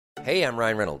Hey, I'm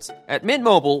Ryan Reynolds. At Mint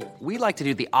Mobile, we like to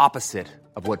do the opposite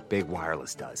of what Big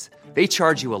Wireless does. They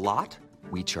charge you a lot,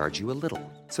 we charge you a little.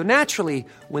 So naturally,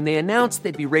 when they announced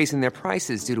they'd be raising their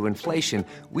prices due to inflation,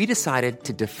 we decided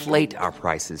to deflate our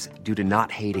prices due to not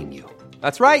hating you.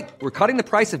 That's right. We're cutting the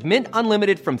price of Mint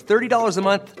Unlimited from $30 a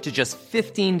month to just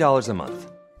 $15 a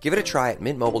month. Give it a try at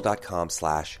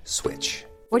mintmobile.com/switch.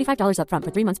 $45 up front for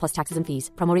 3 months plus taxes and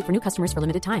fees. Promo rate for new customers for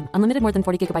limited time. Unlimited more than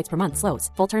 40 gigabytes per month. Slows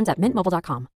full terms at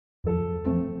mintmobile.com.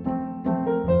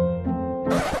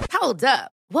 Hold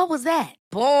up. What was that?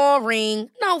 Boring.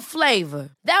 No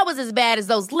flavor. That was as bad as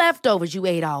those leftovers you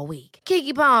ate all week.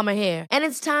 Keke Palmer here, and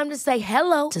it's time to say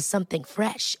hello to something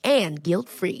fresh and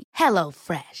guilt-free. Hello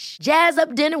Fresh. Jazz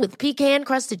up dinner with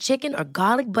pecan-crusted chicken or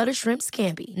garlic butter shrimp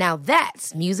scampi. Now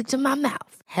that's music to my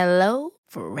mouth. Hello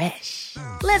Fresh.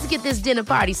 Let's get this dinner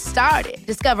party started.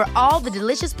 Discover all the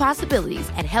delicious possibilities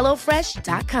at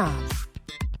hellofresh.com.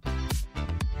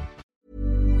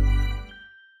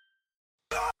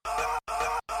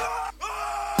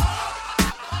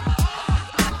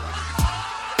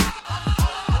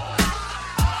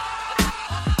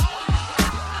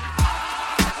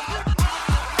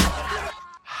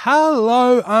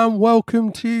 Hello and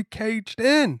welcome to Caged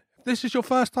In. If this is your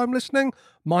first time listening,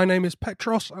 my name is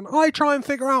Petros and I try and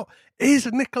figure out, is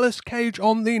Nicolas Cage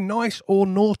on the nice or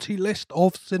naughty list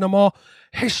of cinema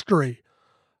history?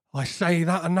 I say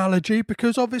that analogy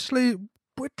because obviously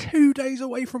we're 2 days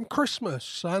away from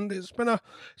Christmas and it's been a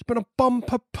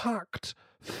bumper packed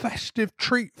festive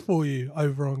treat for you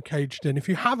over on Caged In. If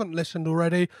you haven't listened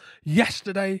already,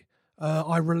 yesterday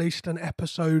I released an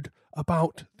episode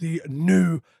about the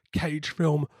new Cage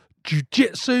film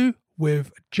Jiu-Jitsu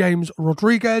with James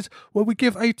Rodriguez, where we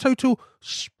give a total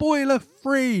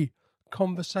spoiler-free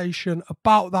conversation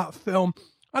about that film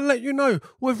and let you know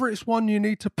whether it's one you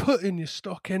need to put in your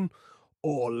stocking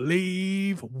or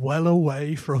leave well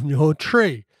away from your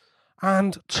tree.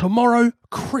 And tomorrow,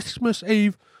 Christmas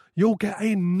Eve, you'll get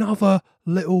another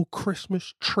little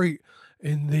Christmas treat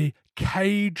in the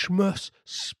Cagemas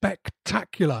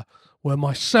Spectacular, where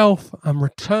myself and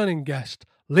returning guest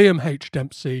Liam H.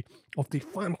 Dempsey of the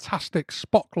fantastic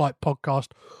Spotlight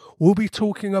podcast will be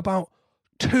talking about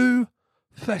 2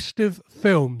 festive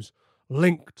films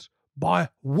linked by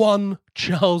one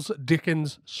Charles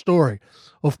Dickens story.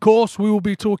 Of course, we will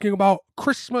be talking about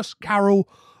Christmas Carol,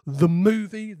 the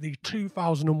movie, the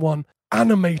 2001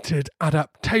 animated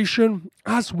adaptation,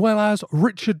 as well as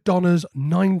Richard Donner's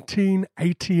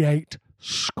 1988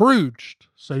 Scrooged.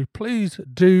 So please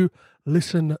do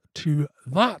listen to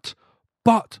that.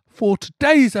 But for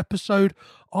today's episode,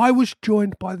 I was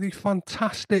joined by the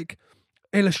fantastic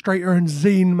illustrator and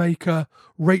zine maker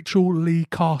Rachel Lee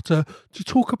Carter to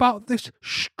talk about this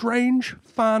strange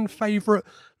fan favourite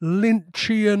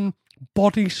Lynchian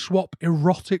body swap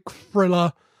erotic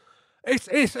thriller. It's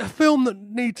a film that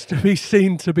needs to be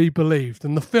seen to be believed,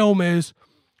 and the film is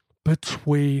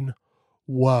Between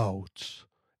Worlds.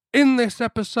 In this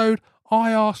episode, I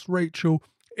asked Rachel,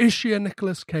 is she a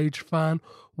Nicolas Cage fan?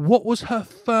 What was her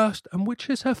first and which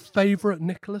is her favourite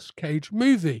Nicolas Cage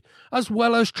movie? As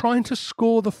well as trying to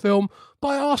score the film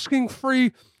by asking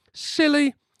 3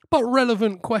 silly but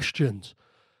relevant questions.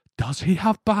 Does he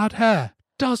have bad hair?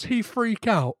 Does he freak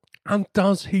out? And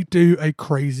does he do a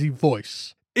crazy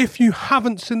voice? If you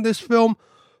haven't seen this film,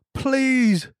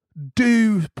 please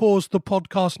do pause the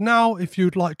podcast now if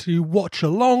you'd like to watch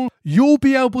along. You'll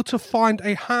be able to find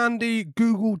a handy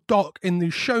Google Doc in the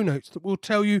show notes that will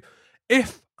tell you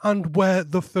if and where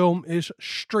the film is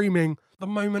streaming. At the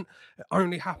moment, it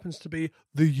only happens to be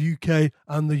the UK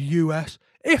and the US.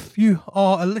 If you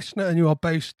are a listener and you are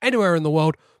based anywhere in the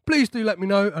world, please do let me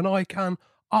know and I can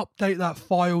update that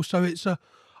file so it's a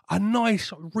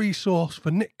nice resource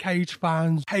for Nick Cage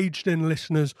fans, Caged In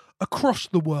listeners across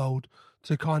the world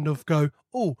to kind of go,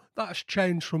 oh, that's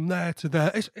changed from there to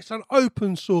there. It's an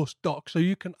open source doc, so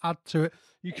you can add to it,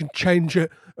 you can change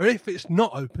it, or if it's not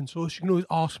open source, you can always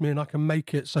ask me and I can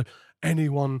make it so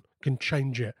anyone can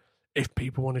change it. If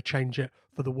people want to change it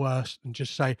for the worst and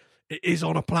just say it is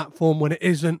on a platform when it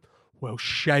isn't, well,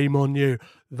 shame on you.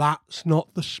 That's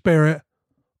not the spirit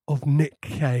of Nick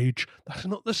Cage. That's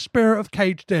not the spirit of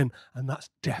Caged In, and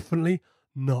that's definitely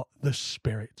not the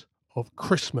spirit of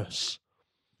Christmas.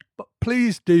 But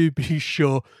please do be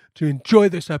sure to enjoy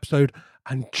this episode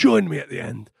and join me at the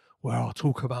end where I'll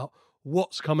talk about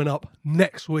what's coming up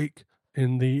next week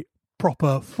in the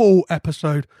proper full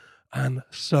episode and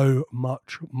so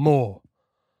much more.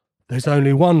 There's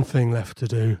only one thing left to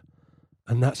do,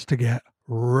 and that's to get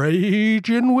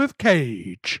raging with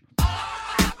Cage.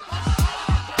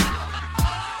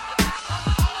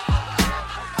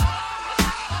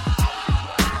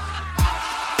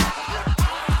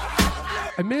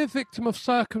 A mere victim of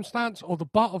circumstance or the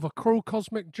butt of a cruel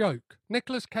cosmic joke,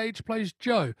 Nicolas Cage plays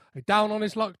Joe, a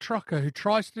down-on-his-luck trucker who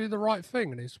tries to do the right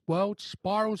thing and his world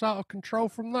spirals out of control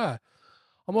from there.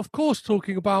 I'm of course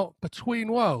talking about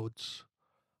Between Worlds.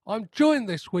 I'm joined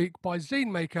this week by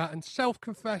zine maker and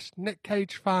self-confessed Nick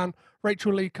Cage fan,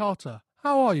 Rachel Lee Carter.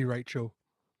 How are you, Rachel?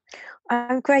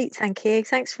 I'm great, thank you.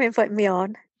 Thanks for inviting me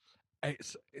on.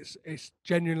 It's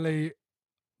genuinely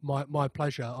my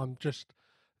pleasure.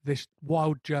 This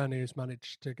wild journey has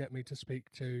managed to get me to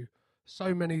speak to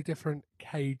so many different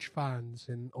Cage fans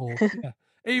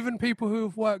even people who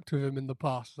have worked with him in the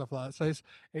past, stuff like that. So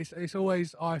it's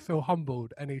always, I feel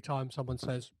humbled anytime someone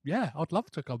says, "Yeah, I'd love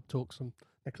to come talk some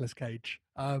Nicolas Cage."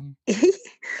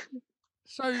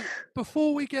 So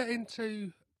before we get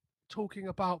into talking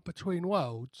about Between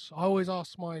Worlds, I always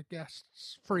ask my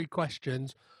guests 3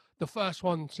 questions. The first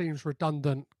one seems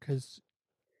redundant because,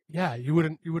 you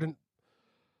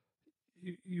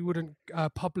wouldn't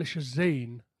publish a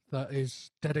zine that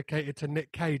is dedicated to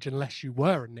Nick Cage unless you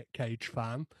were a Nick Cage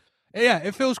fan. Yeah,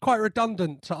 it feels quite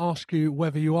redundant to ask you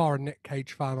whether you are a Nick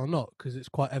Cage fan or not, because it's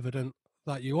quite evident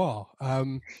that you are.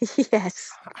 Yes.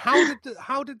 How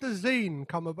did the zine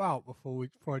come about before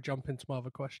I jump into my other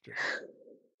question?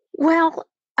 Well,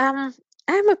 I'm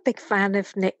a big fan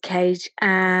of Nick Cage,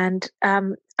 and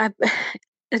a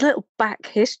little back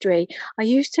history. I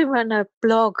used to run a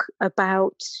blog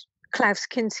about Klaus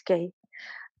Kinski,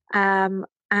 and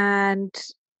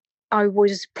I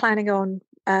was planning on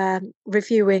watching and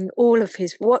reviewing all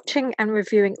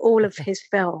of his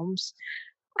films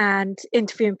and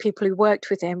interviewing people who worked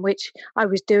with him, which I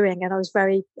was doing, and I was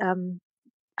very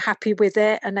happy with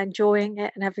it and enjoying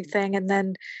it and everything. And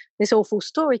then this awful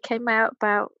story came out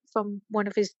from one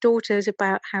of his daughters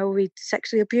about how he'd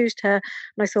sexually abused her, and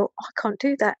I thought, I can't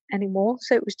do that anymore.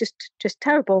 So it was just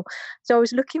terrible. So I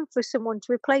was looking for someone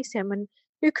to replace him, and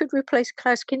who could replace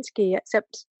Klaus Kinski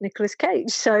except Nicolas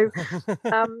Cage? So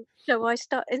so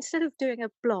instead of doing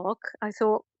a blog, I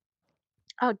thought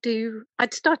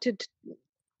I'd started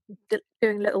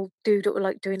doing little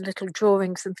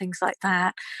drawings and things like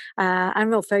that. I'm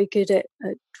not very good at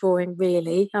drawing,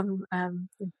 really.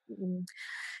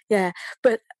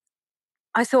 But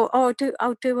I thought, I'll do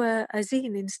a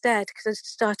zine instead, because I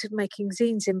started making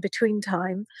zines in between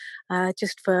time,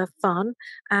 just for fun.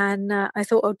 And I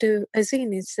thought I'll do a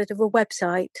zine instead of a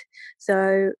website.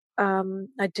 So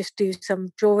I just do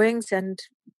some drawings and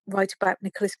write about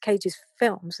Nicolas Cage's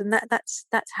films, and that's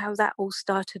how that all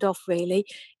started off. Really,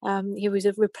 he was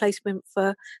a replacement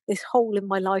for this hole in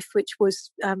my life, which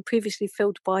was previously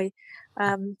filled by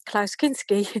Klaus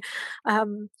Kinski.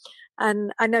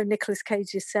 And I know Nicolas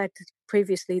Cage has said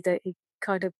previously that he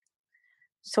kind of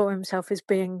saw himself as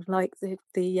being like the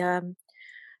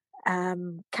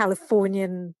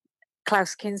Californian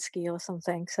Klaus Kinski or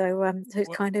something. So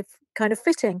it's kind of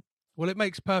fitting. Well, it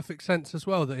makes perfect sense as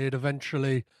well that he'd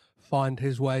eventually find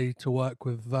his way to work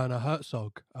with Werner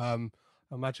Herzog. I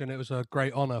imagine it was a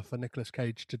great honour for Nicolas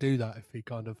Cage to do that if he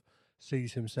kind of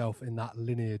sees himself in that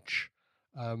lineage.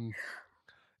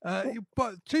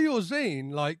 But to your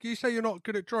zine, like you say, you're not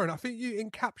good at drawing. I think you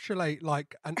encapsulate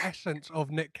like an essence of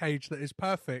Nick Cage that is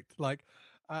perfect. Like,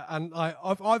 and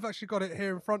I've actually got it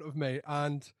here in front of me,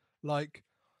 and like,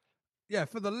 yeah,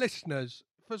 for the listeners,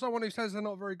 for someone who says they're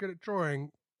not very good at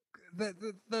drawing,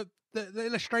 the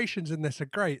illustrations in this are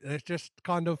great. It's just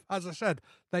kind of, as I said,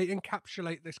 they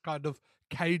encapsulate this kind of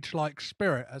Cage-like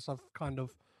spirit, as I've kind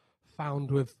of found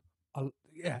with,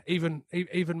 even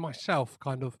myself,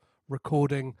 kind of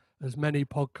recording as many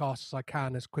podcasts as I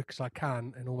can as quick as I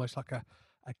can, in almost like a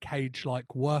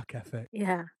Cage-like work ethic.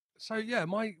 Yeah. So yeah,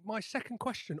 my second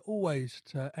question always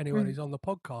to anyone who's on the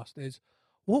podcast is,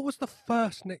 what was the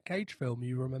first Nick Cage film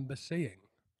you remember seeing?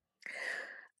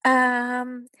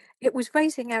 It was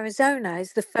Raising Arizona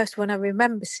is the first one I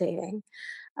remember seeing.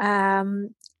 But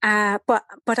I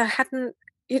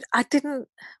didn't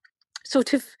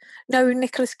sort of know who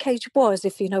Nicolas Cage was,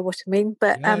 if you know what I mean.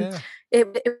 But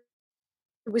It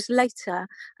was later,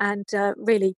 and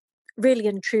really, really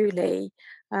and truly,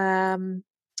 I'd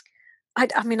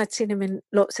seen him in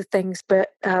lots of things, but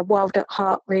Wild at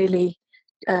Heart really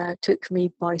took me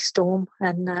by storm,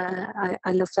 and I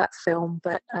love that film.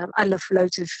 But I love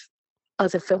loads of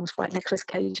other films by Nicolas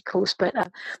Cage, of course. But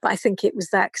I think it was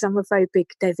that, because I'm a very big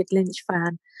David Lynch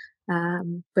fan.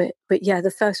 But yeah,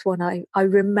 the first one I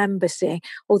remember seeing,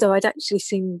 although I'd actually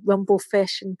seen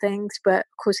Rumblefish and things, but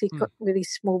of course he got a really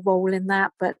small role in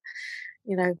that. But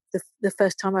you know, the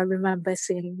first time I remember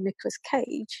seeing Nicolas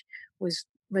Cage was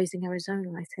Raising Arizona,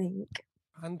 I think.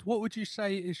 And what would you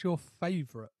say is your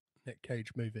favourite Nick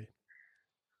Cage movie?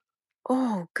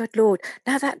 Oh, good Lord.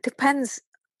 Now that depends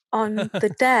on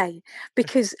the day,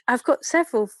 because I've got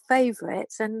several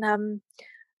favourites, and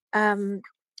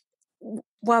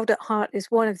Wild at Heart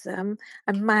is one of them,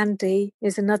 and Mandy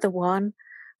is another one,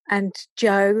 and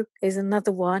Joe is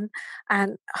another one,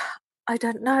 and I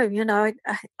don't know,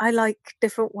 I like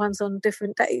different ones on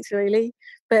different days, really.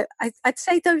 But I'd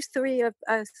say those three are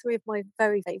three of my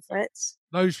very favourites.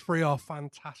 Those three are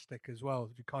fantastic as well.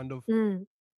 You kind of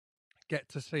get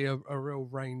to see a real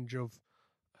range of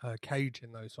Cage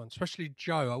in those ones, especially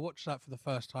Joe. I watched that for the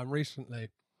first time recently,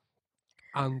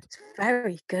 and it's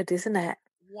very good, isn't it?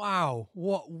 Wow,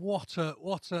 what a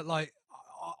like.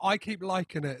 I keep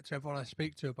likening it to everyone I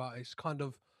speak to about it. It's kind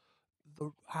of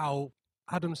how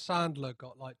Adam Sandler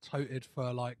got like touted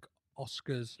for like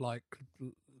Oscars like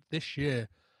this year.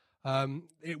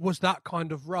 It was that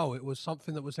kind of role. It was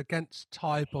something that was against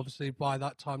type. Obviously, by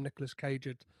that time, Nicolas Cage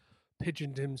had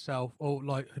pigeoned himself, or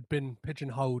like had been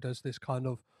pigeonholed as this kind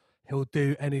of he'll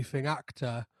do anything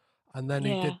actor, and then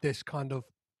he did this kind of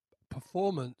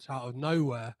performance out of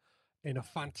nowhere in a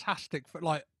fantastic,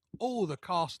 like all the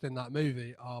cast in that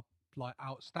movie are like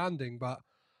outstanding, but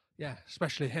yeah,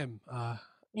 especially him. And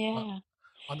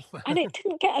it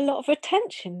didn't get a lot of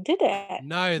attention, did it?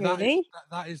 No, really?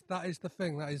 that is the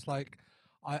thing. That is like,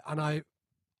 I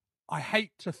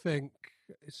hate to think,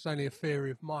 it's only a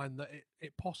theory of mine, that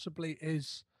it possibly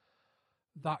is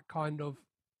that kind of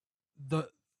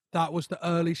that was the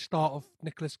early start of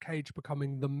Nicolas Cage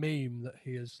becoming the meme that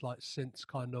he has like since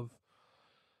kind of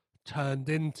turned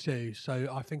into. So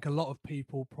I think a lot of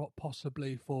people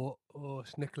possibly thought, oh,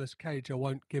 it's Nicolas Cage, I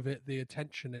won't give it the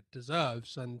attention it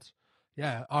deserves. And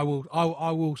yeah, I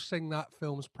will sing that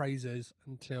film's praises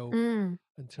until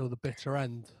the bitter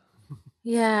end.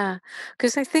 Yeah,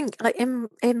 because I think like in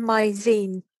my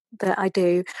zine that I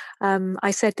do,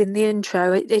 I said in the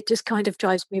intro, it just kind of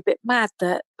drives me a bit mad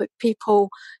that but people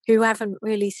who haven't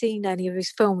really seen any of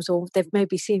his films, or they've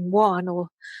maybe seen one or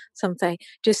something,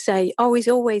 just say, oh, he's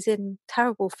always in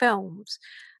terrible films.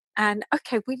 And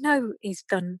okay, we know he's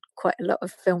done quite a lot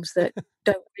of films that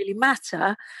don't really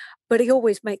matter, but he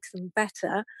always makes them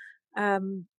better.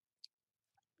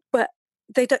 But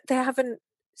they haven't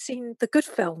seen the good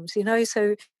films,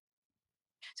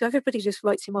 so everybody just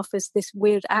writes him off as this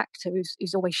weird actor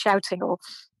who's always shouting or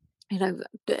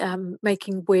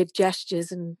making weird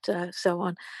gestures and so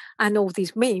on, and all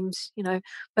these memes,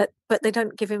 but they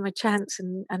don't give him a chance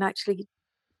and actually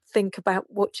think about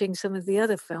watching some of the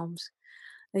other films.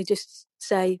 They just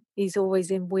say he's always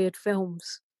in weird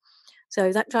films.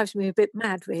 So that drives me a bit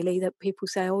mad, really, that people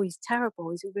say, oh, he's terrible,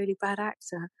 he's a really bad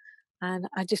actor. And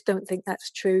I just don't think that's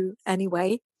true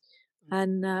anyway.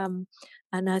 And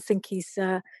I think he's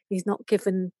not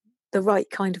given the right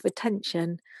kind of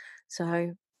attention.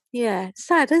 So yeah, it's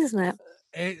sad, isn't it?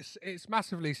 It's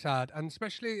massively sad, and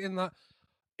especially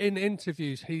in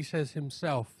interviews he says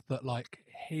himself that like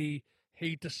he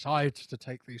decides to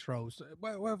take these roles,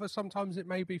 whether sometimes it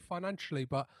may be financially,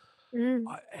 but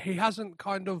he hasn't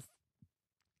kind of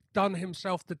done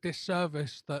himself the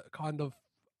disservice that kind of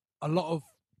a lot of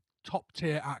top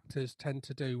tier actors tend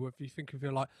to do. If you think of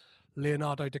your like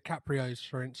Leonardo DiCaprio's,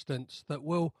 for instance, that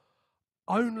will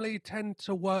only tend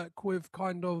to work with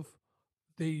kind of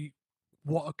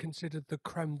what are considered the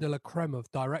creme de la creme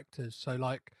of directors. So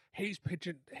like he's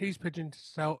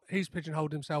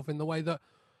pigeonholed himself in the way that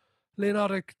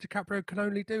Leonardo DiCaprio can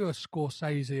only do a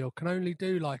Scorsese, or can only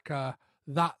do like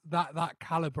that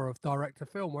caliber of director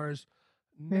film, whereas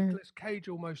Nicolas Cage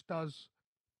almost does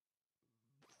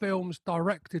films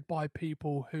directed by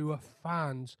people who are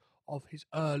fans of his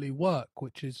early work,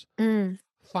 which is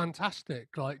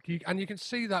fantastic. Like you can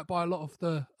see that by a lot of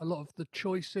the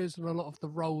choices and a lot of the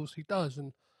roles he does,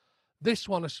 and this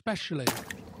one especially.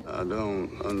 I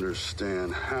don't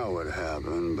understand how it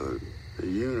happened, but the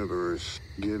universe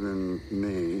giving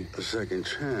me a second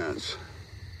chance.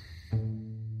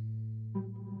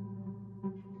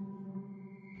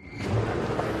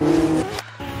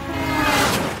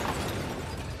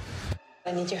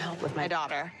 I need your help with my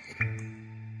daughter.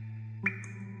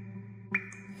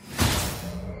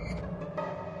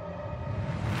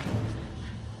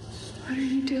 What are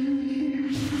you doing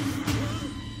here?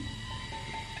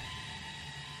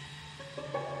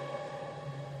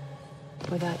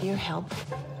 Without your help,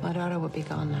 my daughter would be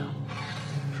gone now.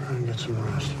 Try and get some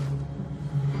rest.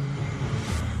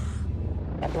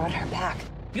 I brought her back.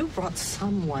 You brought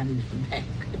someone back.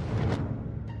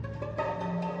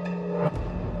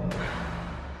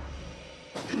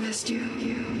 I missed you.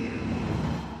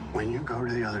 When you go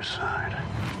to the other side,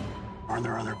 are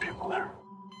there other people there?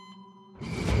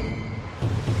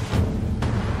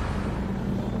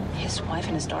 His wife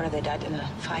and his daughter, they died in a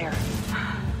fire.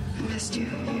 I missed you.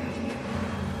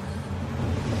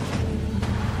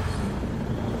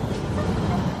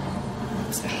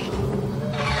 It's me.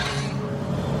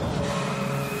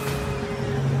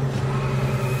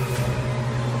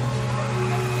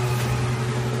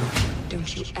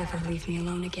 Don't you ever leave me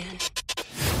alone again.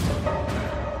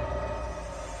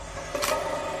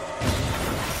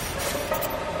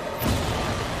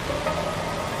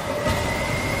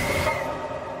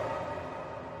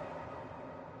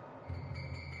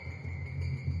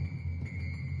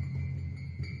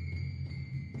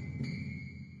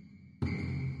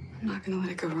 I'm not gonna let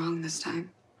it go wrong this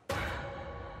time.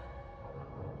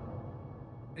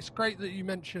 It's great that you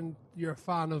mentioned you're a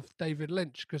fan of David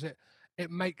Lynch, because it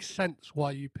makes sense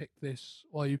why you pick this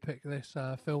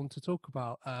film to talk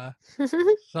about.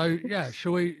 So yeah,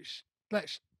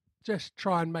 let's just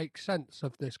try and make sense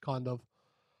of this kind of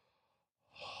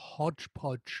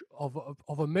hodgepodge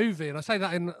of a movie. And I say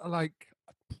that in like,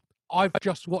 I've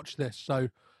just watched this, so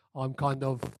I'm kind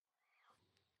of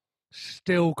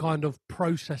still kind of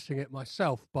processing it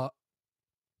myself. But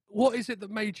what is it that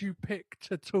made you pick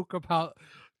to talk about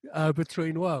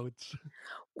Between Worlds?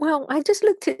 Well, I just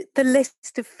looked at the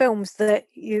list of films that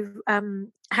you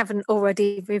haven't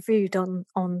already reviewed on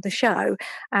the show,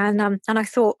 and I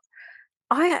thought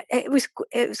it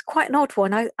was quite an odd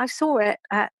one. I saw it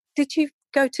at. Did you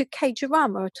go to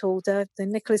Cagerama at all? The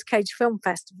Nicolas Cage Film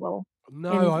Festival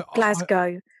in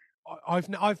Glasgow. I've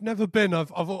never been.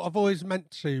 I've always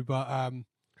meant to, but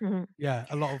yeah,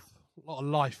 a lot of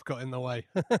life got in the way.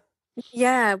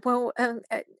 Yeah, well,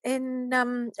 at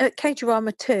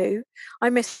Cagerama 2, I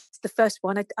missed the first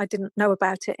one. I didn't know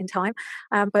about it in time,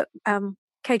 but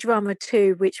Cagerama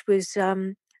 2, which was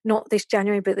not this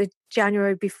January, but the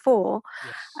January before,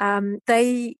 yes.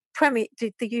 They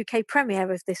did the UK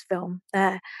premiere of this film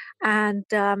there, and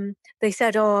they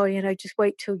said, "Oh, just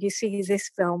wait till you see this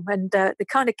film," and they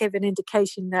kind of gave an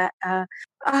indication that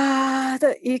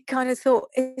that you kind of thought,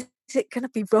 is it going to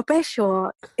be rubbish,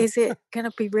 or is it going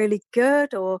to be really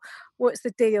good, or what's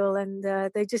the deal? And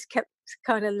they just kept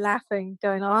kind of laughing,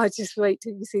 going, "Oh, just wait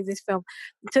till you see this film."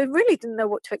 So I really didn't know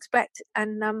what to expect,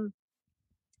 and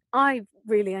I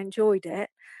really enjoyed it,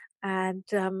 and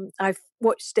I've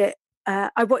watched it.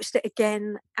 I watched it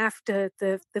again after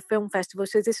the film festival,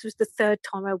 so this was the third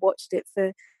time I watched it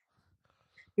for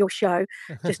your show,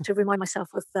 just to remind myself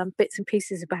of bits and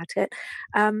pieces about it.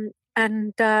 And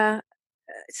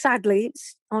sadly,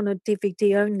 it's on a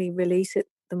DVD only release at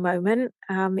the moment.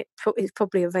 It's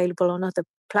probably available on other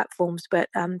platforms, but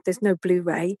there's no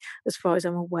Blu-ray as far as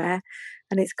I'm aware,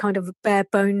 and it's kind of a bare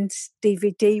bones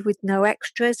DVD with no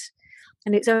extras,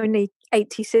 and it's only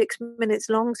 86 minutes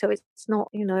long, so it's not,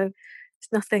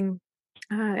 it's nothing.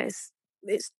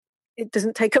 It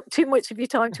doesn't take up too much of your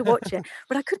time to watch it.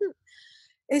 But I couldn't.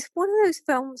 It's one of those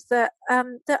films that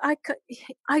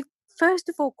I first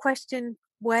of all question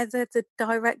whether the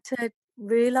director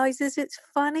realizes it's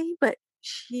funny, but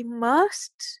she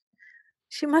must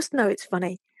know it's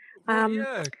funny.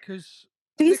 Yeah, because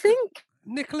do you think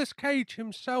Nicolas Cage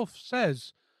himself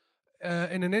says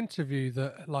in an interview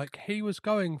that like he was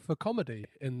going for comedy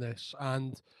in this,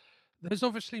 and there's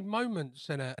obviously moments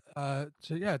in it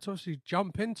to obviously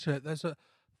jump into it.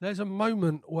 There's a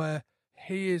moment where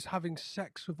he is having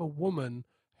sex with a woman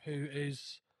who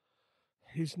is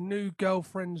his new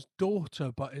girlfriend's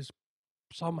daughter, but is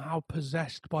somehow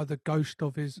possessed by the ghost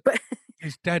of his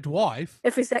dead wife.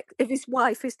 If his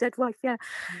dead wife,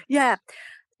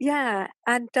 yeah.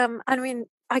 And I mean,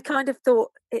 I kind of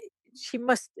thought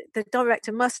the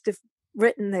director must have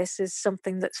written this as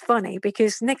something that's funny,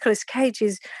 because Nicolas Cage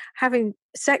is having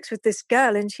sex with this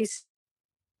girl, and she's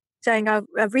saying, "I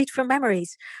read from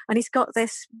memories," and he's got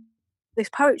this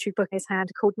poetry book in his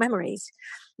hand called Memories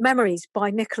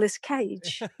by Nicolas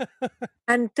Cage.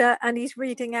 and he's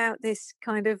reading out this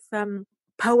kind of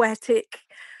poetic,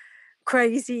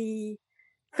 crazy,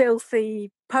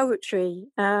 filthy poetry,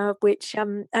 which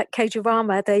at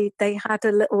Cagerama they had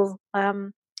a little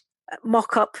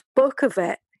mock-up book of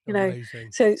it,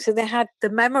 Amazing. So they had the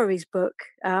Memories book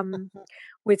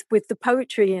with the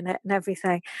poetry in it and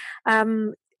everything.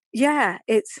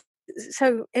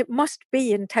 So it must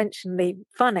be intentionally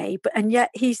funny, and yet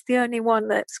he's the only one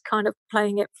that's kind of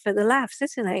playing it for the laughs,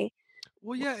 isn't he?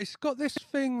 Well, yeah, it's got this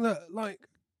thing that, like,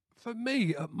 for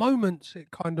me, at moments, it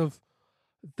kind of,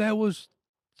 there was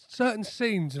certain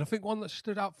scenes, and I think one that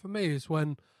stood out for me is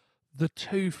when the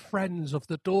two friends of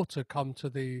the daughter come to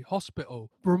the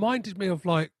hospital. Reminded me of,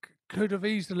 like, could have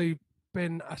easily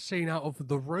been a scene out of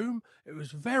The Room. It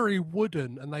was very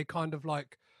wooden, and they kind of,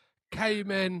 like,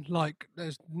 came in like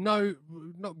there's we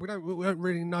don't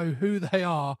really know who they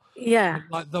are. Yeah. And,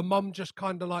 like the mum just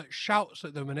kind of like shouts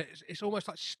at them, and it's almost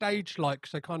like stage like,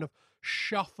 so they kind of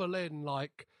shuffle in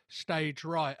like stage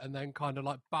right and then kind of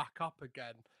like back up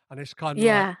again, and it's kind of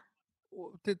like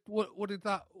what did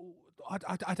that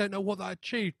I don't know what that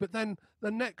achieved, but then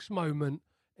the next moment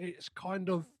it's kind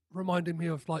of reminding me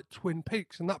of like Twin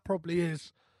Peaks, and that probably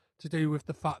is to do with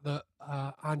the fact that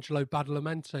Angelo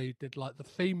Badalamenti did like the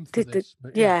theme for this.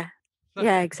 But yeah,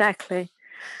 exactly.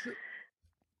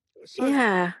 So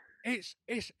yeah,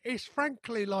 it's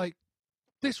frankly like,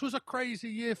 this was a crazy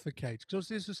year for Cage, because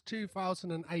this was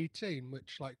 2018,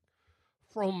 which like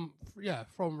from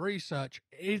research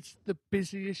is the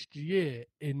busiest year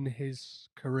in his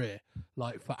career,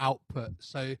 like for output.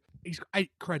 So he's got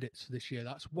 8 credits this year.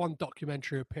 That's 1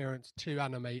 documentary appearance, 2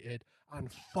 animated,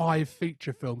 and 5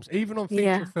 feature films. Even on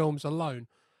feature films alone,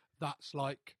 that's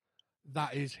like,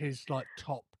 that is his like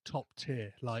top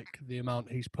tier, like the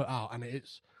amount he's put out, and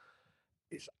it's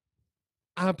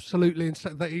absolutely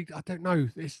insane that I don't know.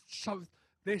 It's so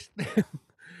this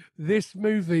this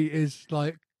movie is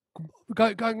like,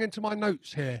 going into my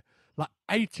notes here. Like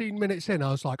 18 minutes in,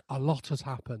 I was like, a lot has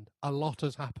happened. A lot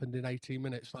has happened in 18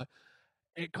 minutes. Like,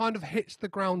 it kind of hits the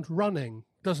ground running,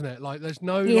 doesn't it? Like, there's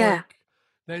no like,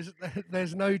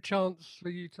 there's no chance for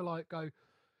you to like go,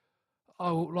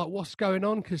 oh, like what's going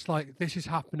on? Because like this is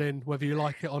happening whether you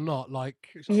like it or not. Like,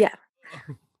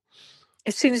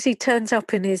 as soon as he turns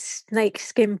up in his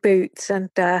snakeskin boots and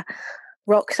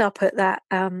rocks up at that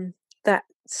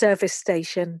service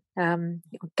station,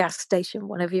 gas station,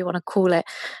 whatever you want to call it,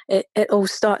 it all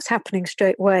starts happening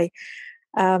straight away.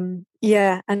 And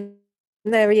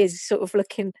there he is, sort of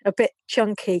looking a bit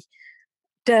chunky,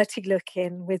 dirty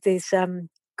looking, with his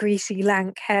greasy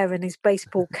lank hair and his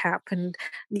baseball cap and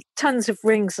tons of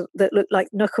rings that look like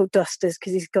knuckle dusters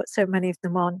because he's got so many of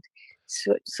them on,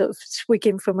 sort of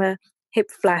swigging from a hip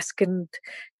flask and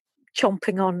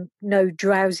chomping on no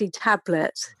drowsy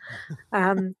tablets,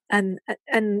 and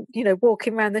you know,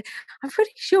 walking around I'm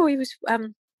pretty sure he was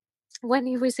when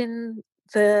he was in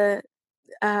the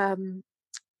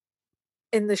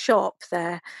shop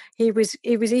there, he was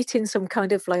eating some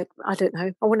kind of like, I don't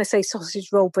know, I want to say sausage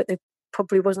roll, but it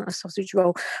probably wasn't a sausage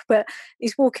roll. But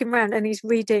he's walking around and he's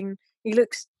reading. He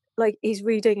looks like he's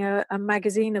reading a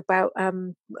magazine about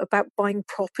buying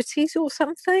properties or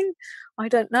something. I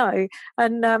don't know.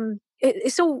 And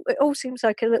it all seems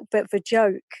like a little bit of a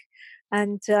joke.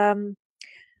 And so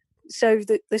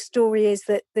the story is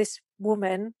that this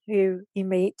woman who he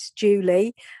meets,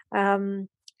 Julie,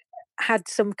 had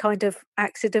some kind of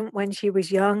accident when she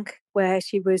was young, where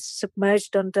she was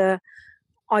submerged under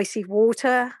icy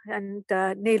water and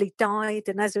nearly died,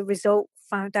 and as a result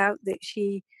found out that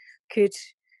she could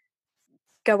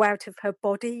go out of her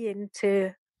body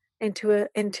into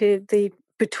the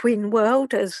between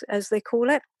world, as they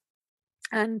call it,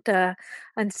 and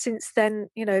since then,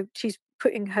 you know, she's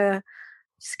putting her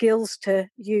skills to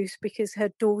use because her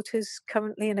daughter's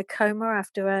currently in a coma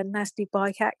after a nasty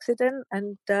bike accident,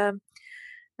 and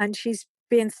she's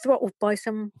being throttled by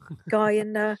some guy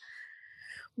in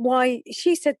why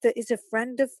she said that is a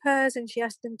friend of hers and she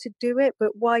asked him to do it,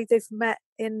 but why they've met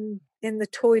in the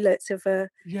toilets of a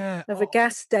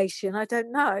gas station, I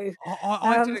don't know.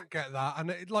 I didn't get that,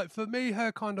 and it, like, for me,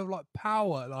 her kind of like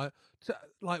power,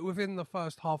 like within the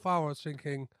first half hour, I was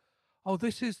thinking, oh,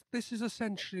 this is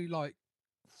essentially like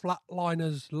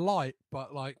Flatliners light,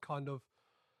 but like kind of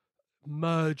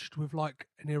merged with like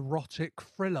an erotic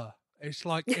thriller. It's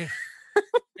like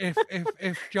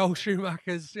if Joel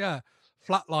Schumacher's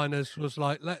Flatliners was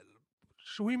like,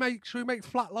 should we make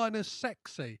Flatliners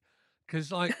sexy?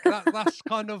 Because like that's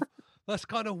kind of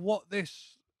what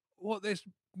this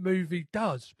movie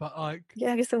does. But like,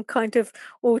 there's some kind of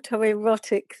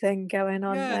autoerotic thing going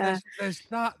on there. There's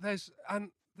that. There's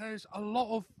a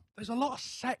lot of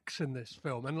sex in this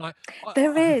film, and like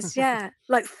there is,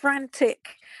 like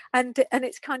frantic, and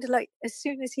it's kind of like as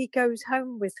soon as he goes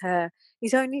home with her,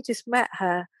 he's only just met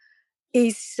her.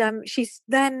 She's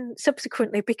then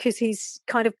subsequently, because he's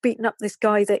kind of beaten up this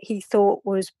guy that he thought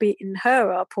was beating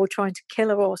her up or trying to kill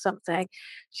her or something.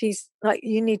 She's like,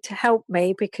 you need to help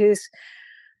me because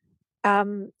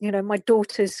you know, my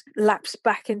daughter's lapsed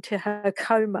back into her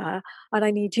coma and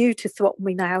I need you to throttle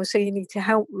me now, so you need to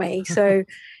help me. So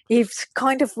he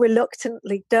kind of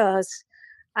reluctantly does,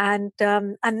 and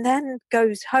then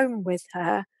goes home with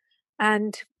her,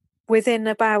 and within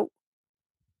about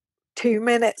 2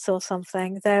 minutes or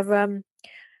something, they're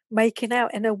making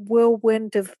out in a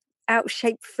whirlwind of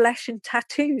out-shaped flesh and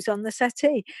tattoos on the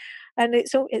settee, and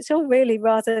it's all really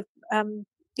rather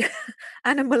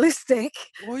animalistic.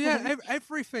 Well, yeah,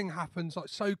 everything happens like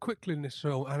so quickly in this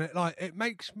film, and it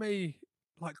makes me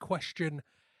like question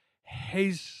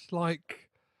his like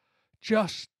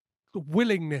just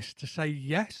willingness to say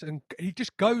yes, and he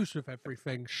just goes with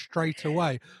everything straight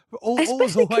away, all the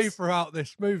Especially way 'cause throughout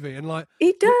this movie, and like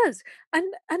he does,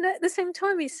 and at the same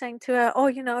time he's saying to her, "Oh,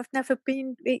 I've never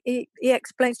been." He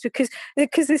explains to her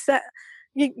because it's that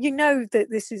you know that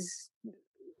this is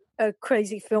a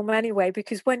crazy film anyway,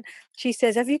 because when she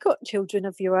says, "Have you got children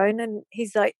of your own?" and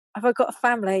he's like, "Have I got a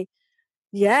family?"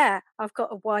 "Yeah, I've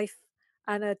got a wife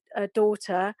and a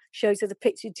daughter." Shows her the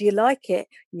picture. "Do you like it?"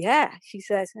 "Yeah," she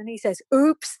says, and he says,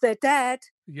 "Oops, they're dead."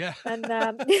 yeah.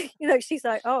 And she's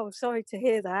like, "Oh, sorry to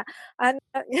hear that." And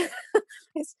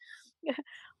it's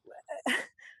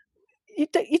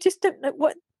you just don't know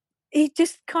what he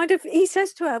just kind of he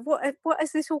says to her, what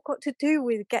has this all got to do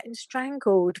with getting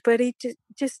strangled? But he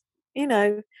just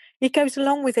he goes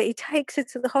along with it. He takes her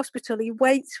to the hospital. He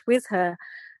waits with her.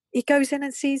 He goes in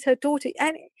and sees her daughter,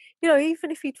 and even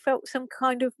if he'd felt some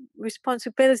kind of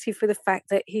responsibility for the fact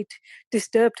that he'd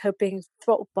disturbed her being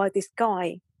throttled by this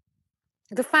guy,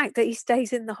 the fact that he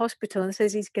stays in the hospital and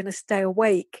says he's going to stay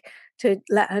awake to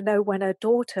let her know when her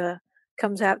daughter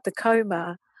comes out the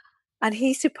coma, and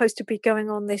he's supposed to be going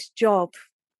on this job,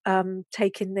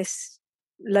 taking this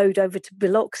load over to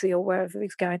Biloxi or wherever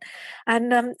he's going,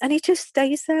 and he just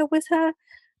stays there with her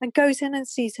and goes in and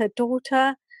sees her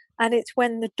daughter, and it's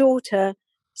when the daughter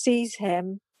sees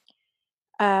him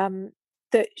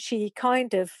that she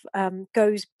kind of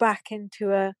goes back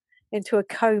into a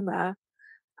coma,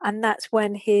 and that's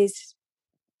when his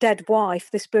dead wife,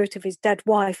 the spirit of his dead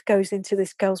wife, goes into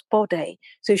this girl's body.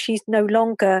 So she's no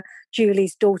longer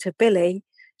Julie's daughter, Billy.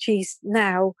 She's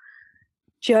now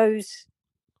Joe's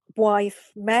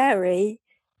wife, Mary,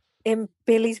 in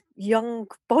Billy's young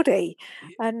body.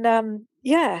 And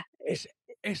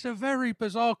It's a very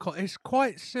bizarre. It's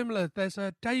quite similar. There's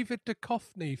a David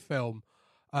Duchovny film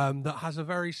that has a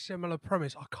very similar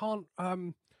premise. I can't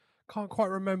quite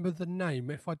remember the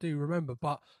name, if I do remember,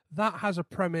 but that has a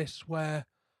premise where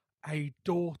a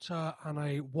daughter and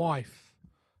a wife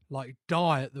like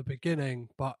die at the beginning,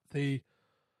 but the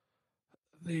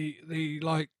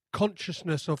like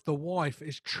consciousness of the wife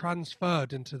is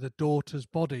transferred into the daughter's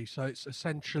body. So it's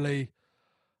essentially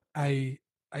a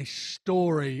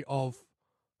story of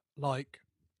like,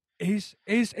 is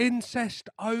incest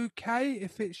okay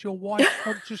if it's your wife's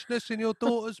consciousness in your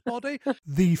daughter's body?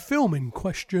 The film in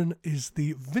question is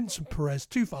the Vincent Perez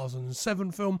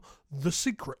 2007 film The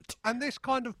Secret, and this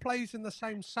kind of plays in the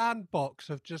same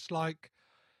sandbox of just like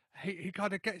he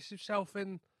kind of gets himself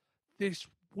in this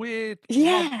weird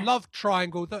love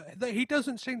triangle that he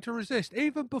doesn't seem to resist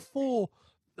even before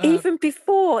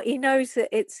he knows that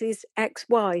it's his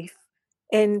ex-wife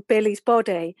in Billy's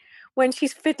body. When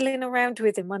she's fiddling around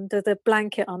with him under the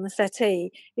blanket on the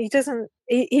settee, he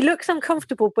looks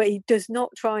uncomfortable, but he does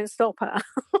not try and stop her.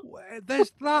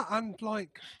 There's that, and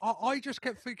like I just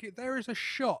kept thinking there is a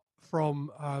shot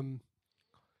from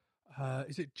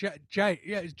is it Jane?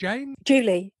 Yeah, it's Jane.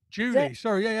 Julie.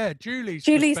 Sorry, yeah. Julie's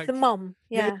the mum.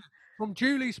 Yeah. From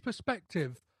Julie's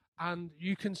perspective, and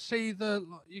you can see the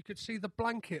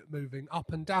blanket moving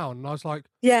up and down, and I was like,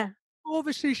 yeah.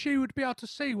 Obviously, she would be able to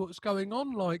see what's going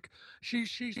on. Like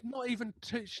she's not even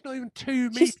 2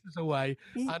 meters away,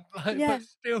 and but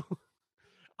still,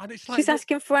 and it's like she's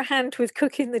asking for a hand with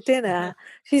cooking the dinner.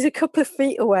 She's a couple of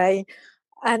feet away,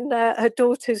 and her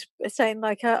daughter's saying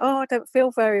like, "Oh, I don't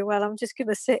feel very well. I'm just going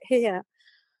to sit here."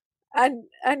 And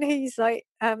he's like,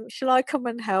 "Shall I come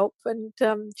and help?" And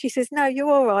she says, "No,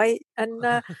 you're all right."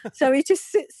 And so he just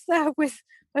sits there with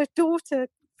her daughter,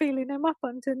 feeling him up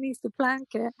underneath the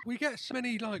blanket. We get so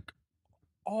many like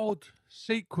odd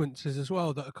sequences as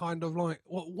well that are kind of like,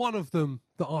 one of them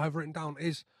that I've written down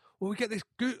is, we get this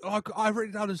I've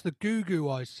written down as the goo goo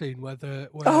eyes scene where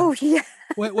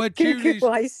where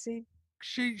Julie's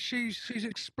she's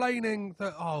explaining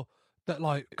that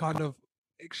like kind of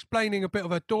explaining a bit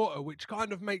of her daughter, which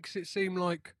kind of makes it seem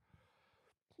like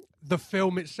the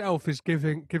film itself is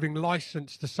giving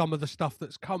license to some of the stuff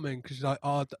that's coming, because like,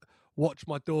 watch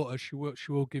my daughter, she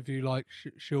will give you like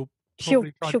she'll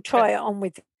try it on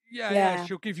with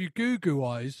she'll give you goo goo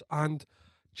eyes, and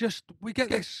just we get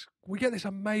this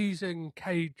amazing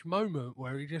Cage moment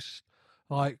where he just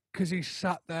like, because he's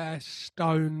sat there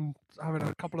stoned having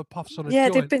a couple of puffs on a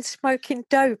joint. They've been smoking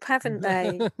dope, haven't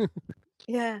they?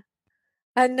 Yeah.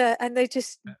 And they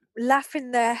just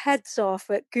laughing their heads off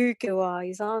at goo goo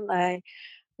eyes, aren't they?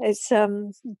 It's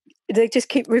they just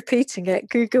keep repeating it,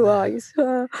 goo goo eyes.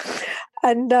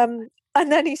 And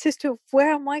then he says to her,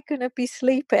 "Where am I going to be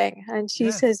sleeping?" And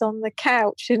she says, "On the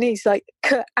couch." And he's like,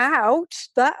 "Ouch,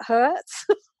 that hurts."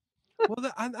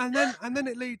 Well, and then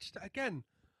it leads to, again,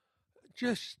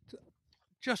 just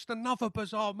another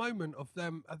bizarre moment of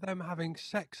them having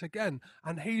sex again,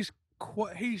 and he's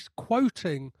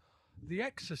quoting The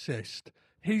Exorcist.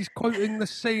 He's quoting the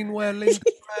scene where Linda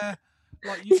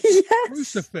Blair uses the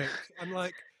crucifix,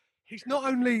 and he's not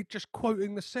only just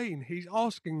quoting the scene, he's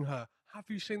asking her, "Have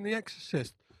you seen The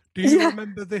Exorcist? Do you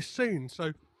remember this scene?"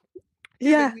 So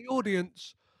giving the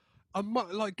audience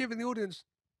giving the audience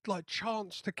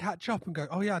chance to catch up and go,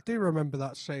 "Oh yeah, I do remember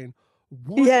that scene.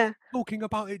 Why are you talking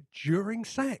about it during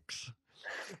sex?"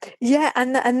 Yeah,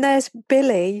 and there's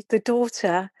Billy, the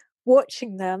daughter,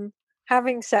 watching them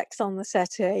having sex on the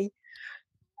settee.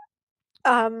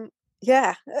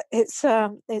 Yeah, it's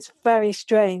very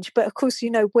strange, but of course,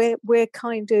 we're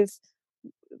kind of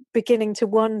beginning to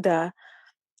wonder: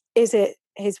 is it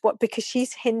what? Because she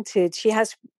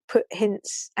has put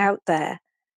hints out there.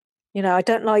 I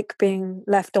don't like being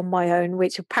left on my own,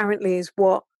 which apparently is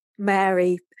what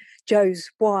Mary, Joe's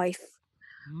wife,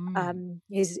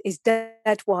 his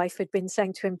dead wife, had been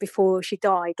saying to him before she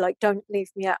died, "Don't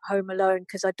leave me at home alone,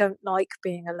 because I don't like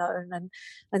being alone,"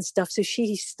 and stuff. So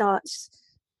she starts,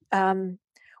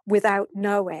 without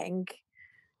knowing,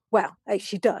 well,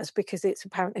 she does, because it's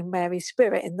apparently Mary's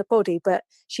spirit in the body, but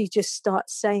she just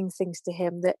starts saying things to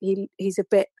him that he's a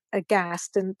bit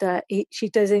aghast, and she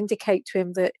does indicate to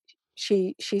him that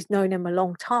she's known him a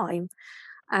long time,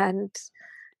 and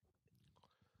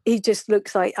he just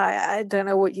looks like, I don't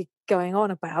know what you're going on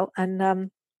about.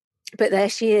 And but there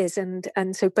she is, and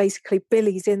so basically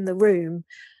Billy's in the room,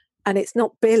 and it's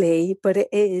not Billy, but it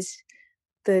is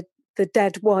the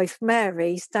dead wife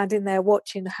Mary standing there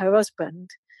watching her husband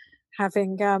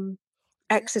having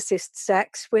exorcist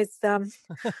sex with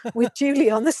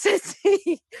Julie on the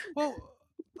settee. Well,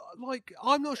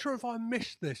 I'm not sure if I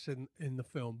missed this in the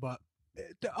film, but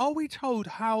are we told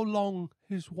how long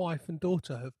his wife and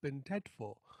daughter have been dead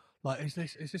for? Is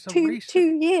this a recent...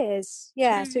 2 years?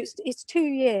 Yeah, so it's 2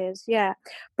 years. Yeah,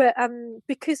 but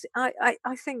because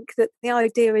I think that the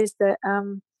idea is that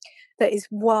that his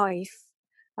wife,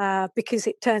 because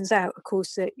it turns out, of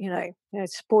course, that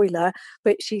spoiler,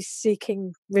 but she's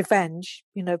seeking revenge,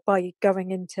 by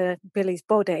going into Billy's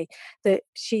body, that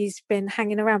she's been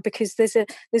hanging around, because there's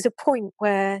a point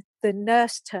where the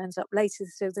nurse turns up later.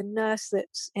 So the nurse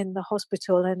that's in the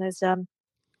hospital and has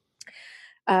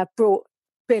brought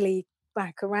Billy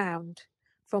back around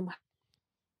from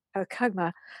her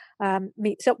coma,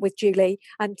 meets up with Julie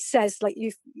and says,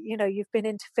 you've been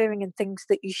interfering in things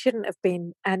that you shouldn't have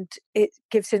been, and it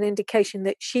gives an indication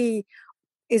that she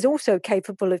is also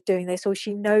capable of doing this, or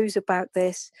she knows about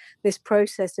this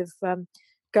process of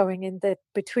going in the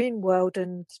between world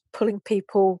and pulling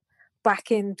people back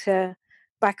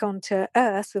onto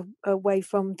Earth, away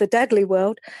from the deadly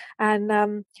world,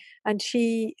 and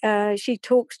she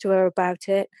talks to her about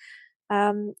it.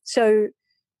 So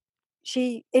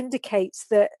she indicates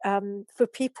that for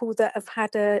people that have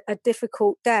had a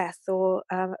difficult death or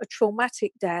a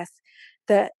traumatic death,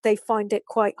 that they find it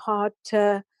quite hard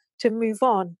to move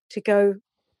on, to go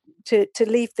to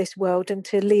leave this world and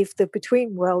to leave the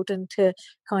between world and to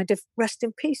kind of rest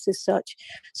in peace as such.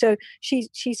 So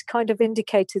she's kind of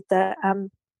indicated that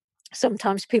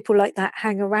sometimes people like that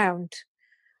hang around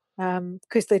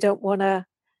because they don't want to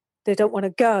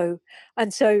go.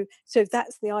 And so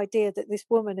that's the idea, that this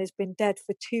woman has been dead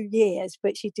for 2 years,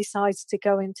 but she decides to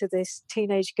go into this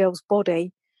teenage girl's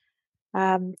body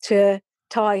to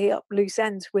tie up loose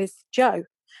ends with Joe.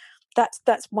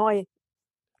 That's my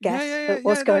guess at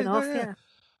what's going off. Yeah.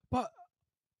 But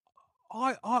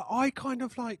I kind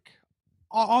of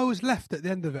I was left at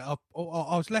the end of it. I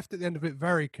was left at the end of it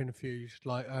very confused.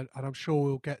 And I'm sure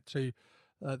we'll get to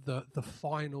the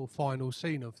final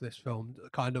scene of this film.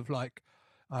 Kind of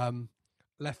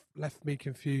left me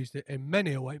confused in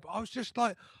many a way. But I was just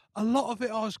a lot of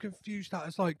it I was confused at.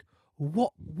 It's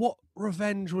what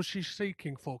revenge was she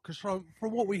seeking for? Because from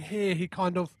what we hear, he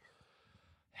kind of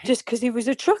just because he was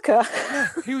a trucker. Yeah,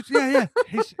 he was. Yeah.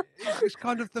 It's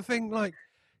kind of the thing.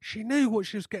 She knew what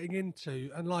she was getting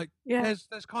into, and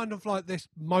there's kind of this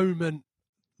moment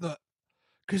that,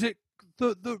 because it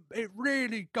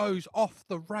really goes off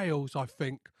the rails, I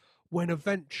think, when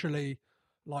eventually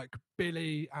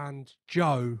Billy and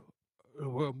Joe,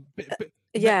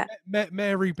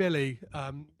 Mary, Billy,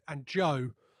 and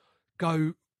Joe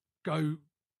go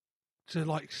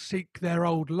to seek their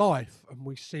old life, and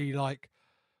we see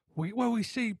we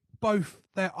see both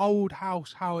their old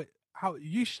house, how how it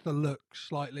used to look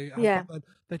slightly, Yeah. but then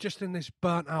they're just in this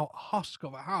burnt out husk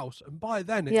of a house, and by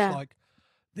then it's Yeah. like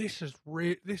this has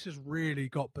really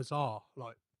got bizarre.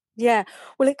 Like, Yeah.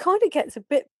 Well, it kind of gets a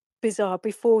bit bizarre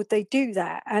before they do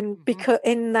that. And because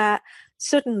in that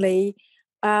suddenly,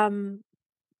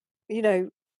 you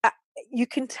know, you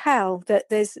can tell that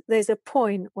there's a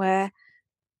point where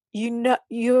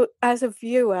you as a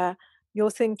viewer,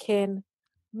 you're thinking,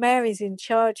 Mary's in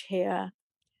charge here.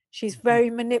 She's very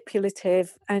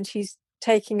manipulative and she's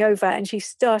taking over, and she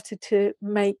started to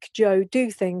make Joe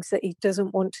do things that he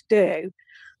doesn't want to do,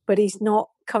 but he's not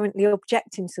currently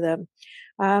objecting to them.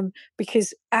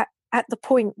 Because at the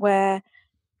point where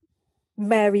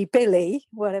Mary Billy,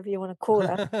 whatever you want to call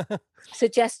her,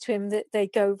 suggests to him that they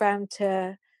go round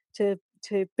to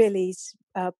Billy's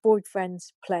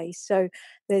boyfriend's place. So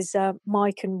there's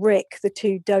Mike and Rick, the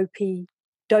two dope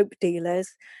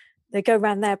dealers. They go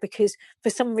around there because for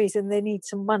some reason they need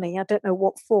some money. I don't know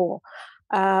what for.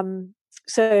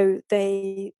 So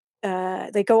they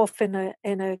go off in a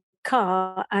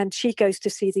car, and she goes to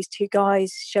see these two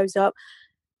guys. Shows up,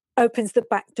 opens the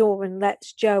back door, and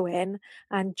lets Joe in.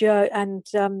 And Joe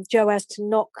has to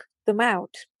knock them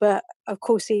out. But of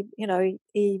course, he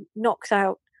knocks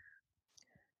out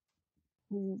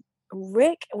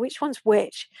Rick. Which one's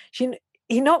which?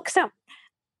 He knocks out.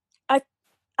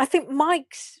 I think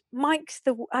Mike's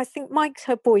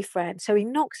her boyfriend. So he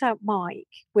knocks out Mike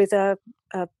with a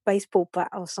baseball bat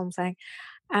or something,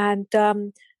 and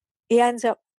he ends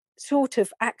up sort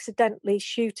of accidentally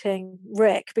shooting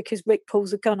Rick because Rick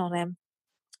pulls a gun on him.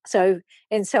 So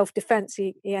in self-defense,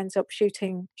 he ends up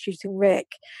shooting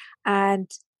Rick, and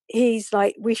he's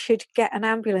like, "We should get an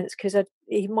ambulance because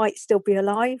he might still be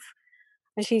alive."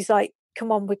 And she's like,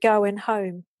 "Come on, we're going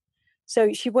home."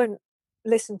 So she won't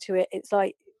listen to it. It's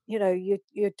like,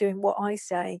 you're doing what I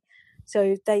say.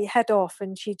 So they head off,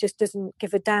 and she just doesn't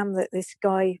give a damn that this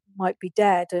guy might be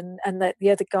dead, and that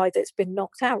the other guy that's been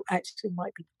knocked out actually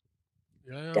might be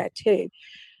dead too.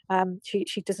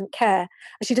 She doesn't care,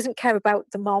 and she doesn't care about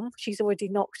the mom. She's already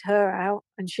knocked her out,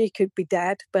 and she could be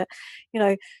dead. But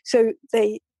so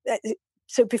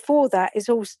so before that, it's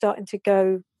all starting to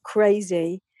go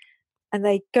crazy, and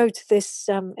they go to this,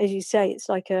 as you say, it's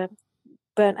like a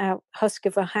burnt out husk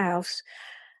of a house,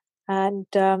 and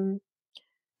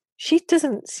she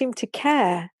doesn't seem to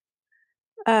care.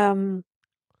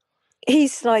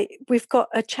 He's like, "We've got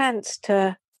a chance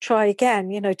to try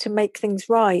again, to make things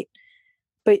right,"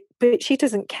 but she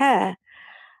doesn't care.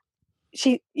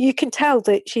 You can tell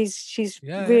that she's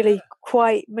really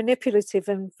quite manipulative